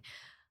thing,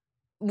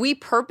 we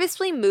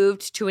purposely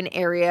moved to an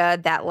area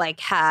that like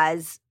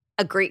has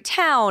a great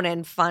town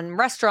and fun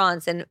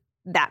restaurants and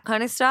that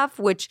kind of stuff,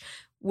 which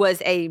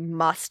was a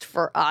must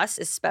for us,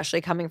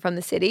 especially coming from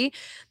the city.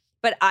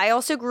 But I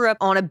also grew up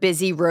on a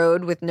busy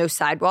road with no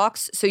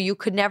sidewalks. So you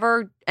could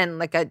never, and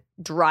like a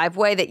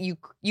driveway that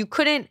you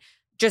couldn't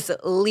just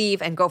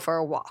leave and go for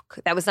a walk.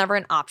 That was never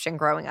an option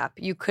growing up.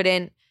 You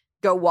couldn't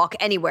go walk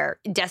anywhere,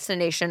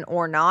 destination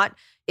or not.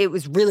 It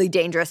was really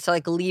dangerous to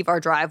like leave our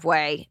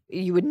driveway.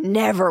 You would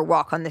never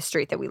walk on the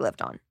street that we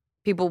lived on.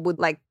 People would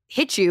like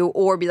hit you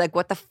or be like,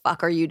 what the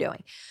fuck are you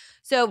doing?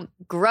 So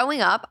growing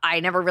up, I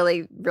never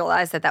really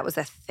realized that that was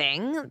a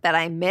thing that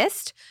I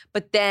missed.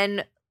 But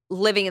then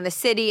living in the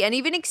city and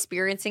even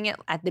experiencing it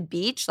at the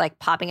beach, like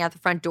popping out the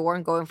front door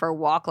and going for a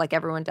walk like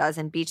everyone does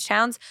in beach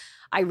towns,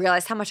 I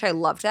realized how much I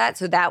loved that.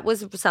 So that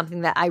was something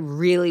that I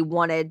really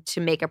wanted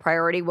to make a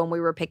priority when we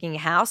were picking a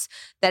house,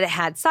 that it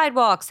had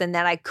sidewalks and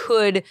that I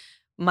could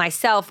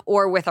myself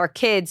or with our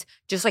kids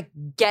just like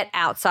get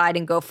outside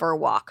and go for a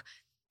walk.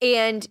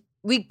 And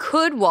we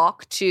could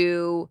walk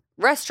to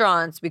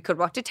restaurants, we could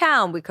walk to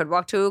town, we could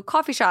walk to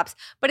coffee shops,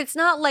 but it's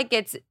not like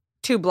it's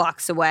 2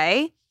 blocks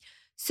away.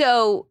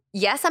 So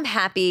yes, I'm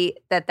happy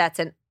that that's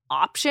an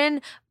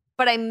option,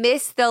 but I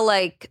miss the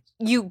like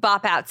you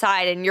bop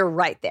outside and you're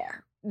right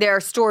there. There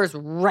are stores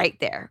right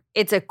there.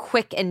 It's a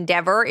quick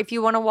endeavor if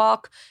you want to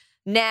walk.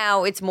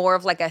 Now it's more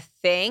of like a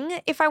thing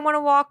if I want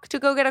to walk to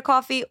go get a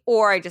coffee,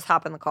 or I just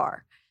hop in the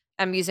car.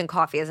 I'm using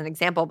coffee as an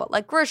example, but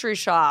like grocery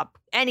shop,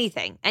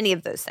 anything, any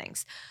of those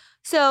things.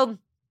 So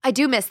I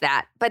do miss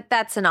that, but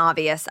that's an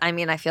obvious. I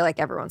mean, I feel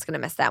like everyone's going to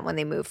miss that when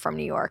they move from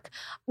New York.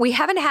 We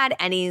haven't had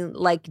any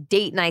like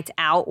date nights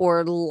out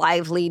or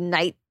lively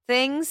night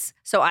things,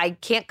 so I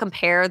can't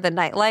compare the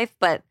nightlife,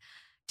 but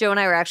Joe and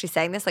I were actually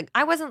saying this, like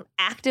I wasn't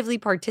actively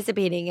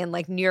participating in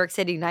like New York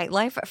City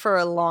nightlife for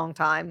a long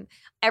time.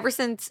 Ever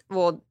since,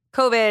 well,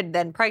 COVID,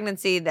 then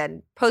pregnancy,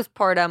 then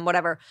postpartum,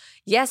 whatever.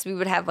 Yes, we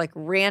would have like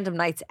random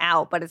nights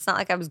out, but it's not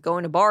like I was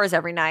going to bars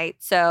every night.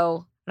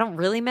 So I don't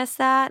really miss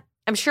that.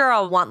 I'm sure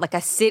I'll want like a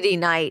city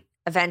night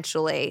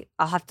eventually.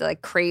 I'll have to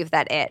like crave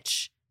that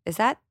itch. Is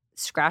that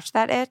scratch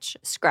that itch?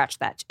 Scratch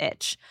that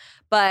itch.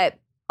 But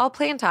I'll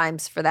plan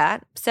times for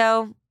that.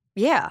 So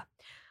yeah,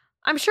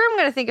 I'm sure I'm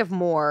going to think of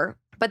more.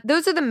 But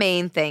those are the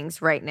main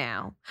things right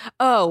now.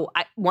 Oh,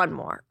 one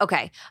more.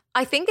 Okay.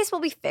 I think this will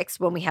be fixed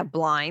when we have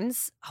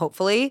blinds,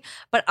 hopefully.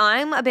 But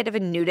I'm a bit of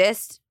a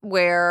nudist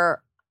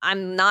where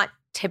I'm not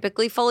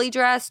typically fully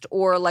dressed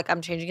or like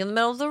I'm changing in the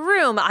middle of the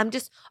room. I'm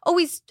just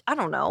always, I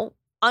don't know,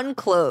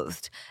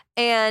 unclothed.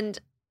 And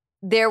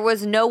there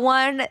was no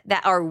one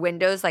that our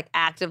windows like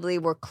actively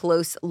were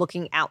close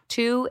looking out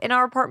to in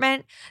our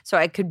apartment. So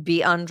I could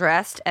be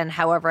undressed and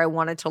however I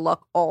wanted to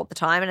look all the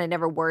time. And I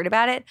never worried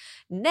about it.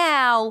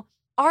 Now,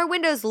 our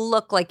windows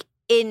look like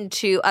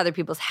into other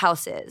people's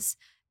houses.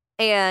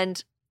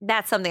 And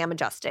that's something I'm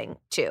adjusting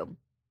to.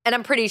 And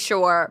I'm pretty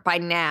sure by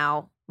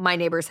now my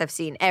neighbors have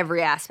seen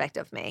every aspect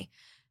of me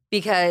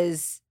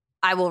because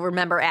I will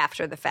remember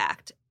after the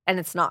fact. And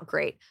it's not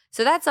great.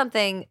 So that's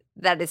something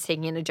that is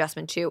taking an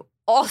adjustment to.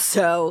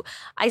 Also,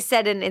 I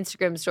said an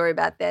Instagram story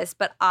about this,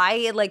 but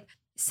I like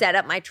set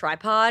up my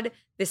tripod,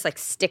 this like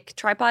stick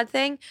tripod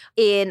thing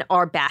in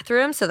our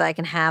bathroom so that I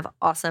can have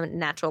awesome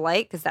natural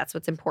light because that's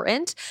what's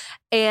important.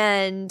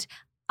 And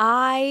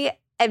I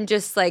am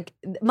just like,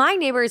 my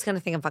neighbor is going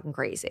to think I'm fucking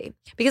crazy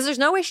because there's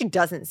no way she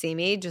doesn't see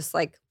me just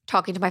like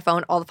talking to my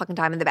phone all the fucking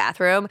time in the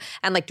bathroom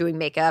and like doing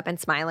makeup and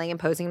smiling and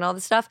posing and all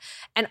this stuff.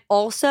 And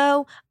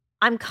also,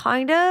 I'm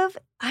kind of,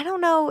 I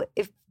don't know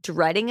if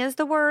dreading is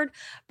the word,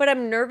 but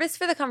I'm nervous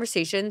for the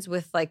conversations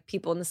with like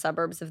people in the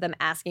suburbs of them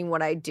asking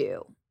what I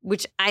do,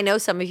 which I know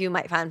some of you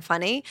might find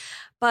funny,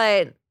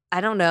 but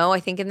I don't know. I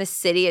think in the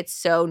city, it's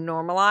so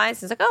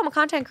normalized. It's like, oh, I'm a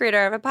content creator,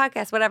 I have a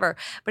podcast, whatever.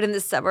 But in the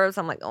suburbs,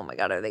 I'm like, oh my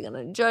God, are they going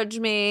to judge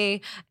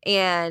me?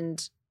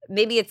 And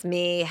maybe it's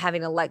me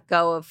having to let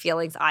go of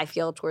feelings I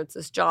feel towards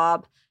this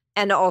job.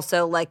 And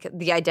also like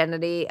the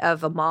identity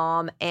of a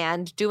mom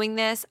and doing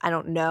this. I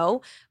don't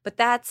know. But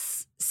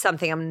that's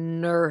something I'm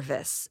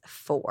nervous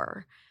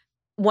for.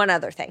 One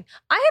other thing.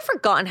 I have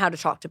forgotten how to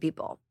talk to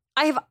people.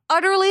 I have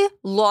utterly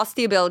lost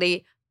the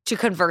ability to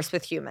converse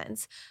with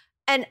humans.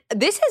 And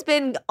this has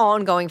been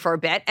ongoing for a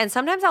bit. And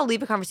sometimes I'll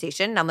leave a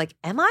conversation and I'm like,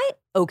 am I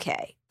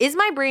okay? Is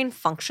my brain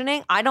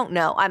functioning? I don't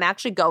know. I'm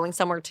actually going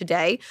somewhere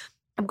today.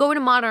 I'm going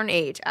to Modern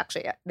Age.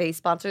 Actually, they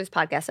sponsor this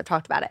podcast. I've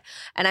talked about it.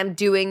 And I'm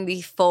doing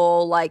the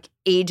full like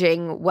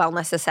aging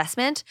wellness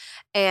assessment.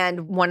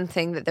 And one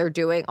thing that they're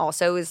doing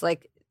also is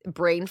like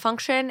brain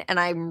function. And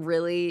I'm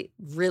really,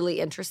 really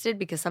interested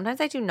because sometimes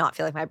I do not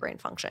feel like my brain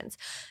functions.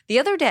 The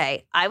other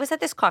day, I was at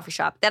this coffee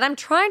shop that I'm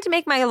trying to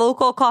make my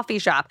local coffee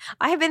shop.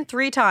 I have been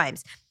 3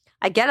 times.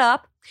 I get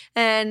up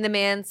and the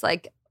man's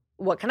like,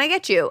 what can I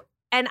get you?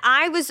 And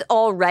I was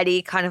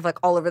already kind of like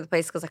all over the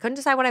place because I couldn't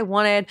decide what I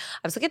wanted. I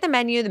was looking at the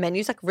menu. The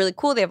menu's like really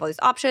cool. They have all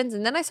these options.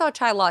 And then I saw a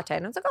chai latte.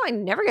 And I was like, oh, I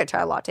never get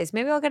chai lattes.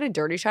 Maybe I'll get a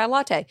dirty chai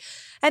latte.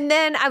 And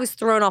then I was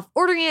thrown off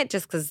ordering it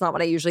just because it's not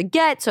what I usually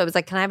get. So I was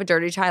like, can I have a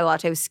dirty chai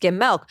latte with skim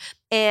milk?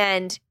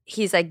 And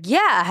he's like,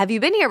 yeah, have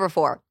you been here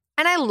before?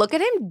 And I look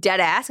at him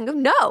dead ass and go,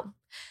 no.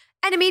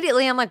 And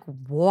immediately I'm like,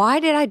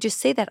 why did I just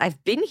say that?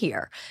 I've been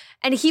here.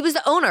 And he was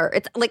the owner.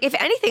 It's like, if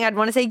anything, I'd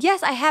want to say,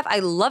 yes, I have. I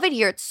love it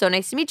here. It's so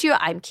nice to meet you.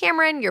 I'm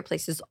Cameron. Your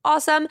place is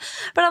awesome.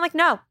 But I'm like,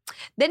 no.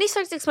 Then he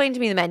starts explaining to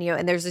me the menu.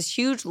 And there's this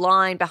huge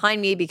line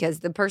behind me because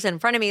the person in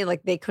front of me,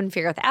 like they couldn't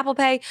figure out the Apple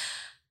Pay.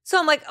 So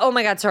I'm like, oh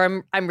my God,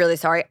 sir, I'm really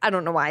sorry. I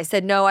don't know why. I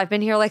said, no, I've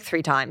been here like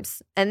 3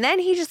 times. And then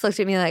he just looked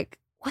at me like,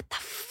 what the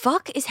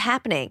fuck is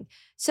happening?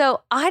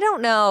 So I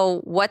don't know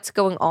what's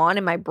going on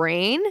in my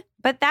brain,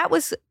 but that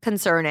was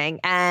concerning.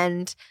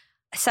 And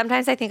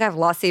sometimes I think I've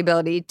lost the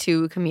ability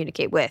to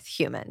communicate with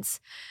humans.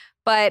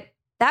 But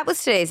that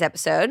was today's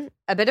episode.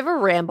 A bit of a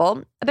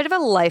ramble, a bit of a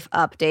life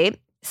update,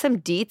 some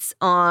deets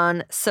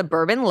on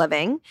suburban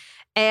living.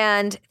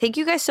 And thank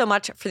you guys so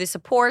much for the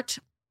support.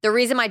 The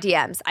reason my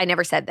DMs, I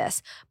never said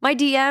this, my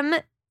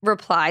DM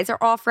replies are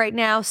off right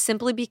now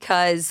simply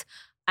because,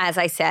 as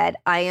I said,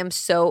 I am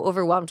so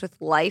overwhelmed with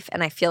life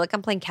and I feel like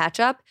I'm playing catch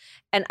up.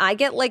 And I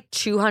get like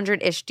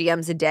 200-ish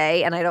DMs a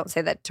day. And I don't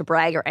say that to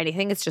brag or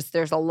anything. It's just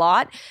there's a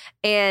lot.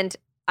 And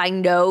I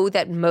know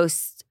that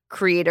most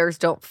creators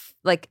don't,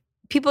 like,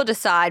 people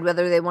decide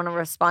whether they want to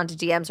respond to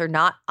DMs or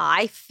not.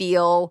 I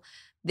feel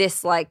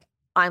this like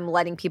I'm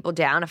letting people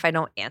down if I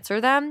don't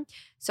answer them.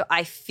 So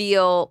I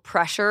feel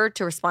pressure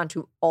to respond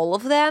to all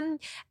of them.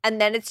 And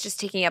then it's just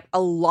taking up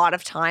a lot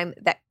of time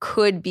that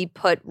could be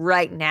put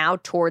right now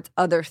towards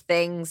other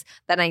things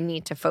that I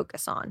need to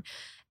focus on.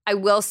 I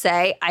will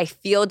say I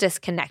feel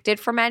disconnected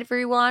from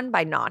everyone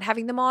by not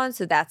having them on.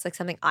 So that's like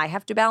something I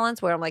have to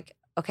balance where I'm like,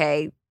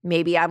 okay,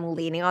 maybe I'm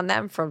leaning on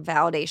them for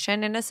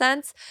validation in a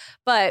sense.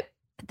 But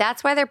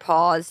that's why they're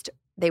paused.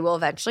 They will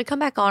eventually come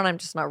back on. I'm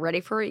just not ready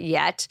for it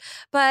yet.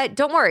 But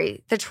don't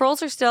worry. The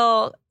trolls are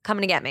still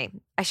coming to get me.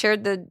 I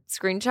shared the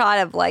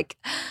screenshot of like,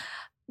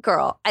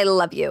 girl, I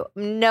love you.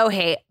 No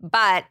hate.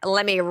 But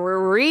let me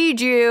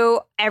read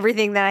you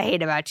everything that I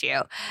hate about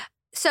you.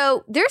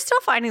 So they're still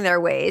finding their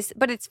ways,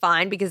 but it's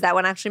fine because that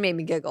one actually made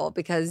me giggle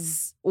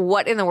because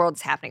what in the world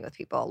is happening with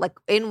people? Like,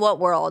 in what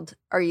world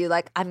are you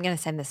like, I'm going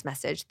to send this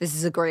message. This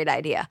is a great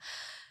idea.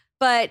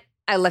 But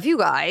I love you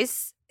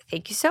guys.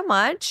 Thank you so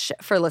much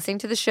for listening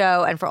to the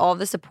show and for all of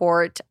the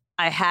support.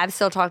 I have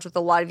still talked with a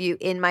lot of you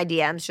in my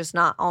DMs, just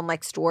not on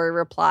like story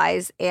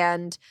replies.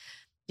 And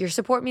your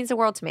support means the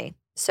world to me.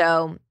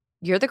 So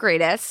you're the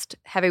greatest.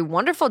 Have a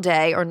wonderful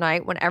day or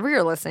night whenever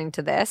you're listening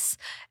to this.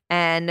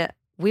 And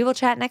we will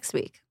chat next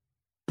week.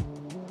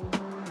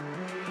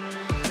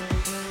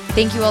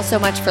 Thank you all so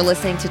much for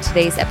listening to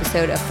today's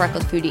episode of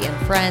Freckled Foodie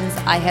and Friends.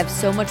 I have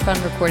so much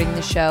fun recording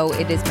the show.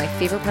 It is my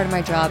favorite part of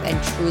my job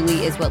and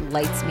truly is what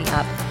lights me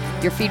up.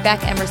 Your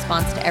feedback and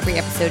response to every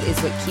episode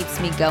is what keeps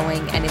me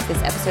going. And if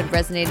this episode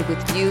resonated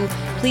with you,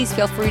 please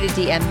feel free to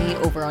DM me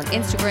over on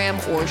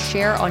Instagram or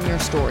share on your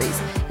stories.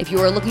 If you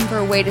are looking for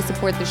a way to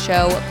support the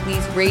show,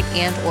 please rate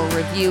and or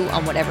review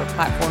on whatever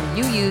platform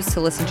you use to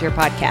listen to your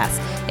podcast.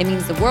 It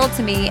means the world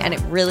to me and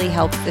it really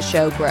helps the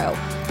show grow.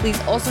 Please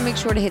also make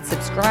sure to hit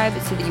subscribe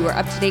so that you are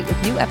up to date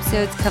with new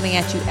episodes coming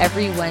at you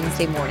every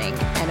Wednesday morning.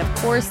 And of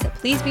course,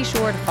 please be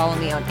sure to follow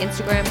me on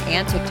Instagram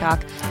and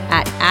TikTok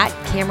at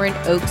Cameron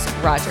Oakes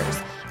Rogers.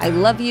 I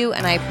love you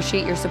and I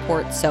appreciate your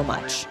support so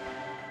much.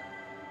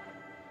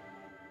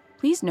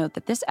 Please note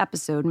that this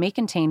episode may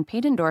contain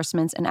paid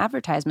endorsements and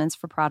advertisements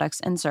for products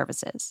and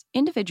services.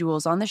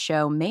 Individuals on the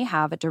show may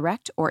have a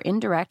direct or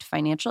indirect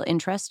financial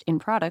interest in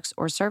products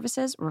or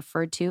services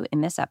referred to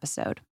in this episode.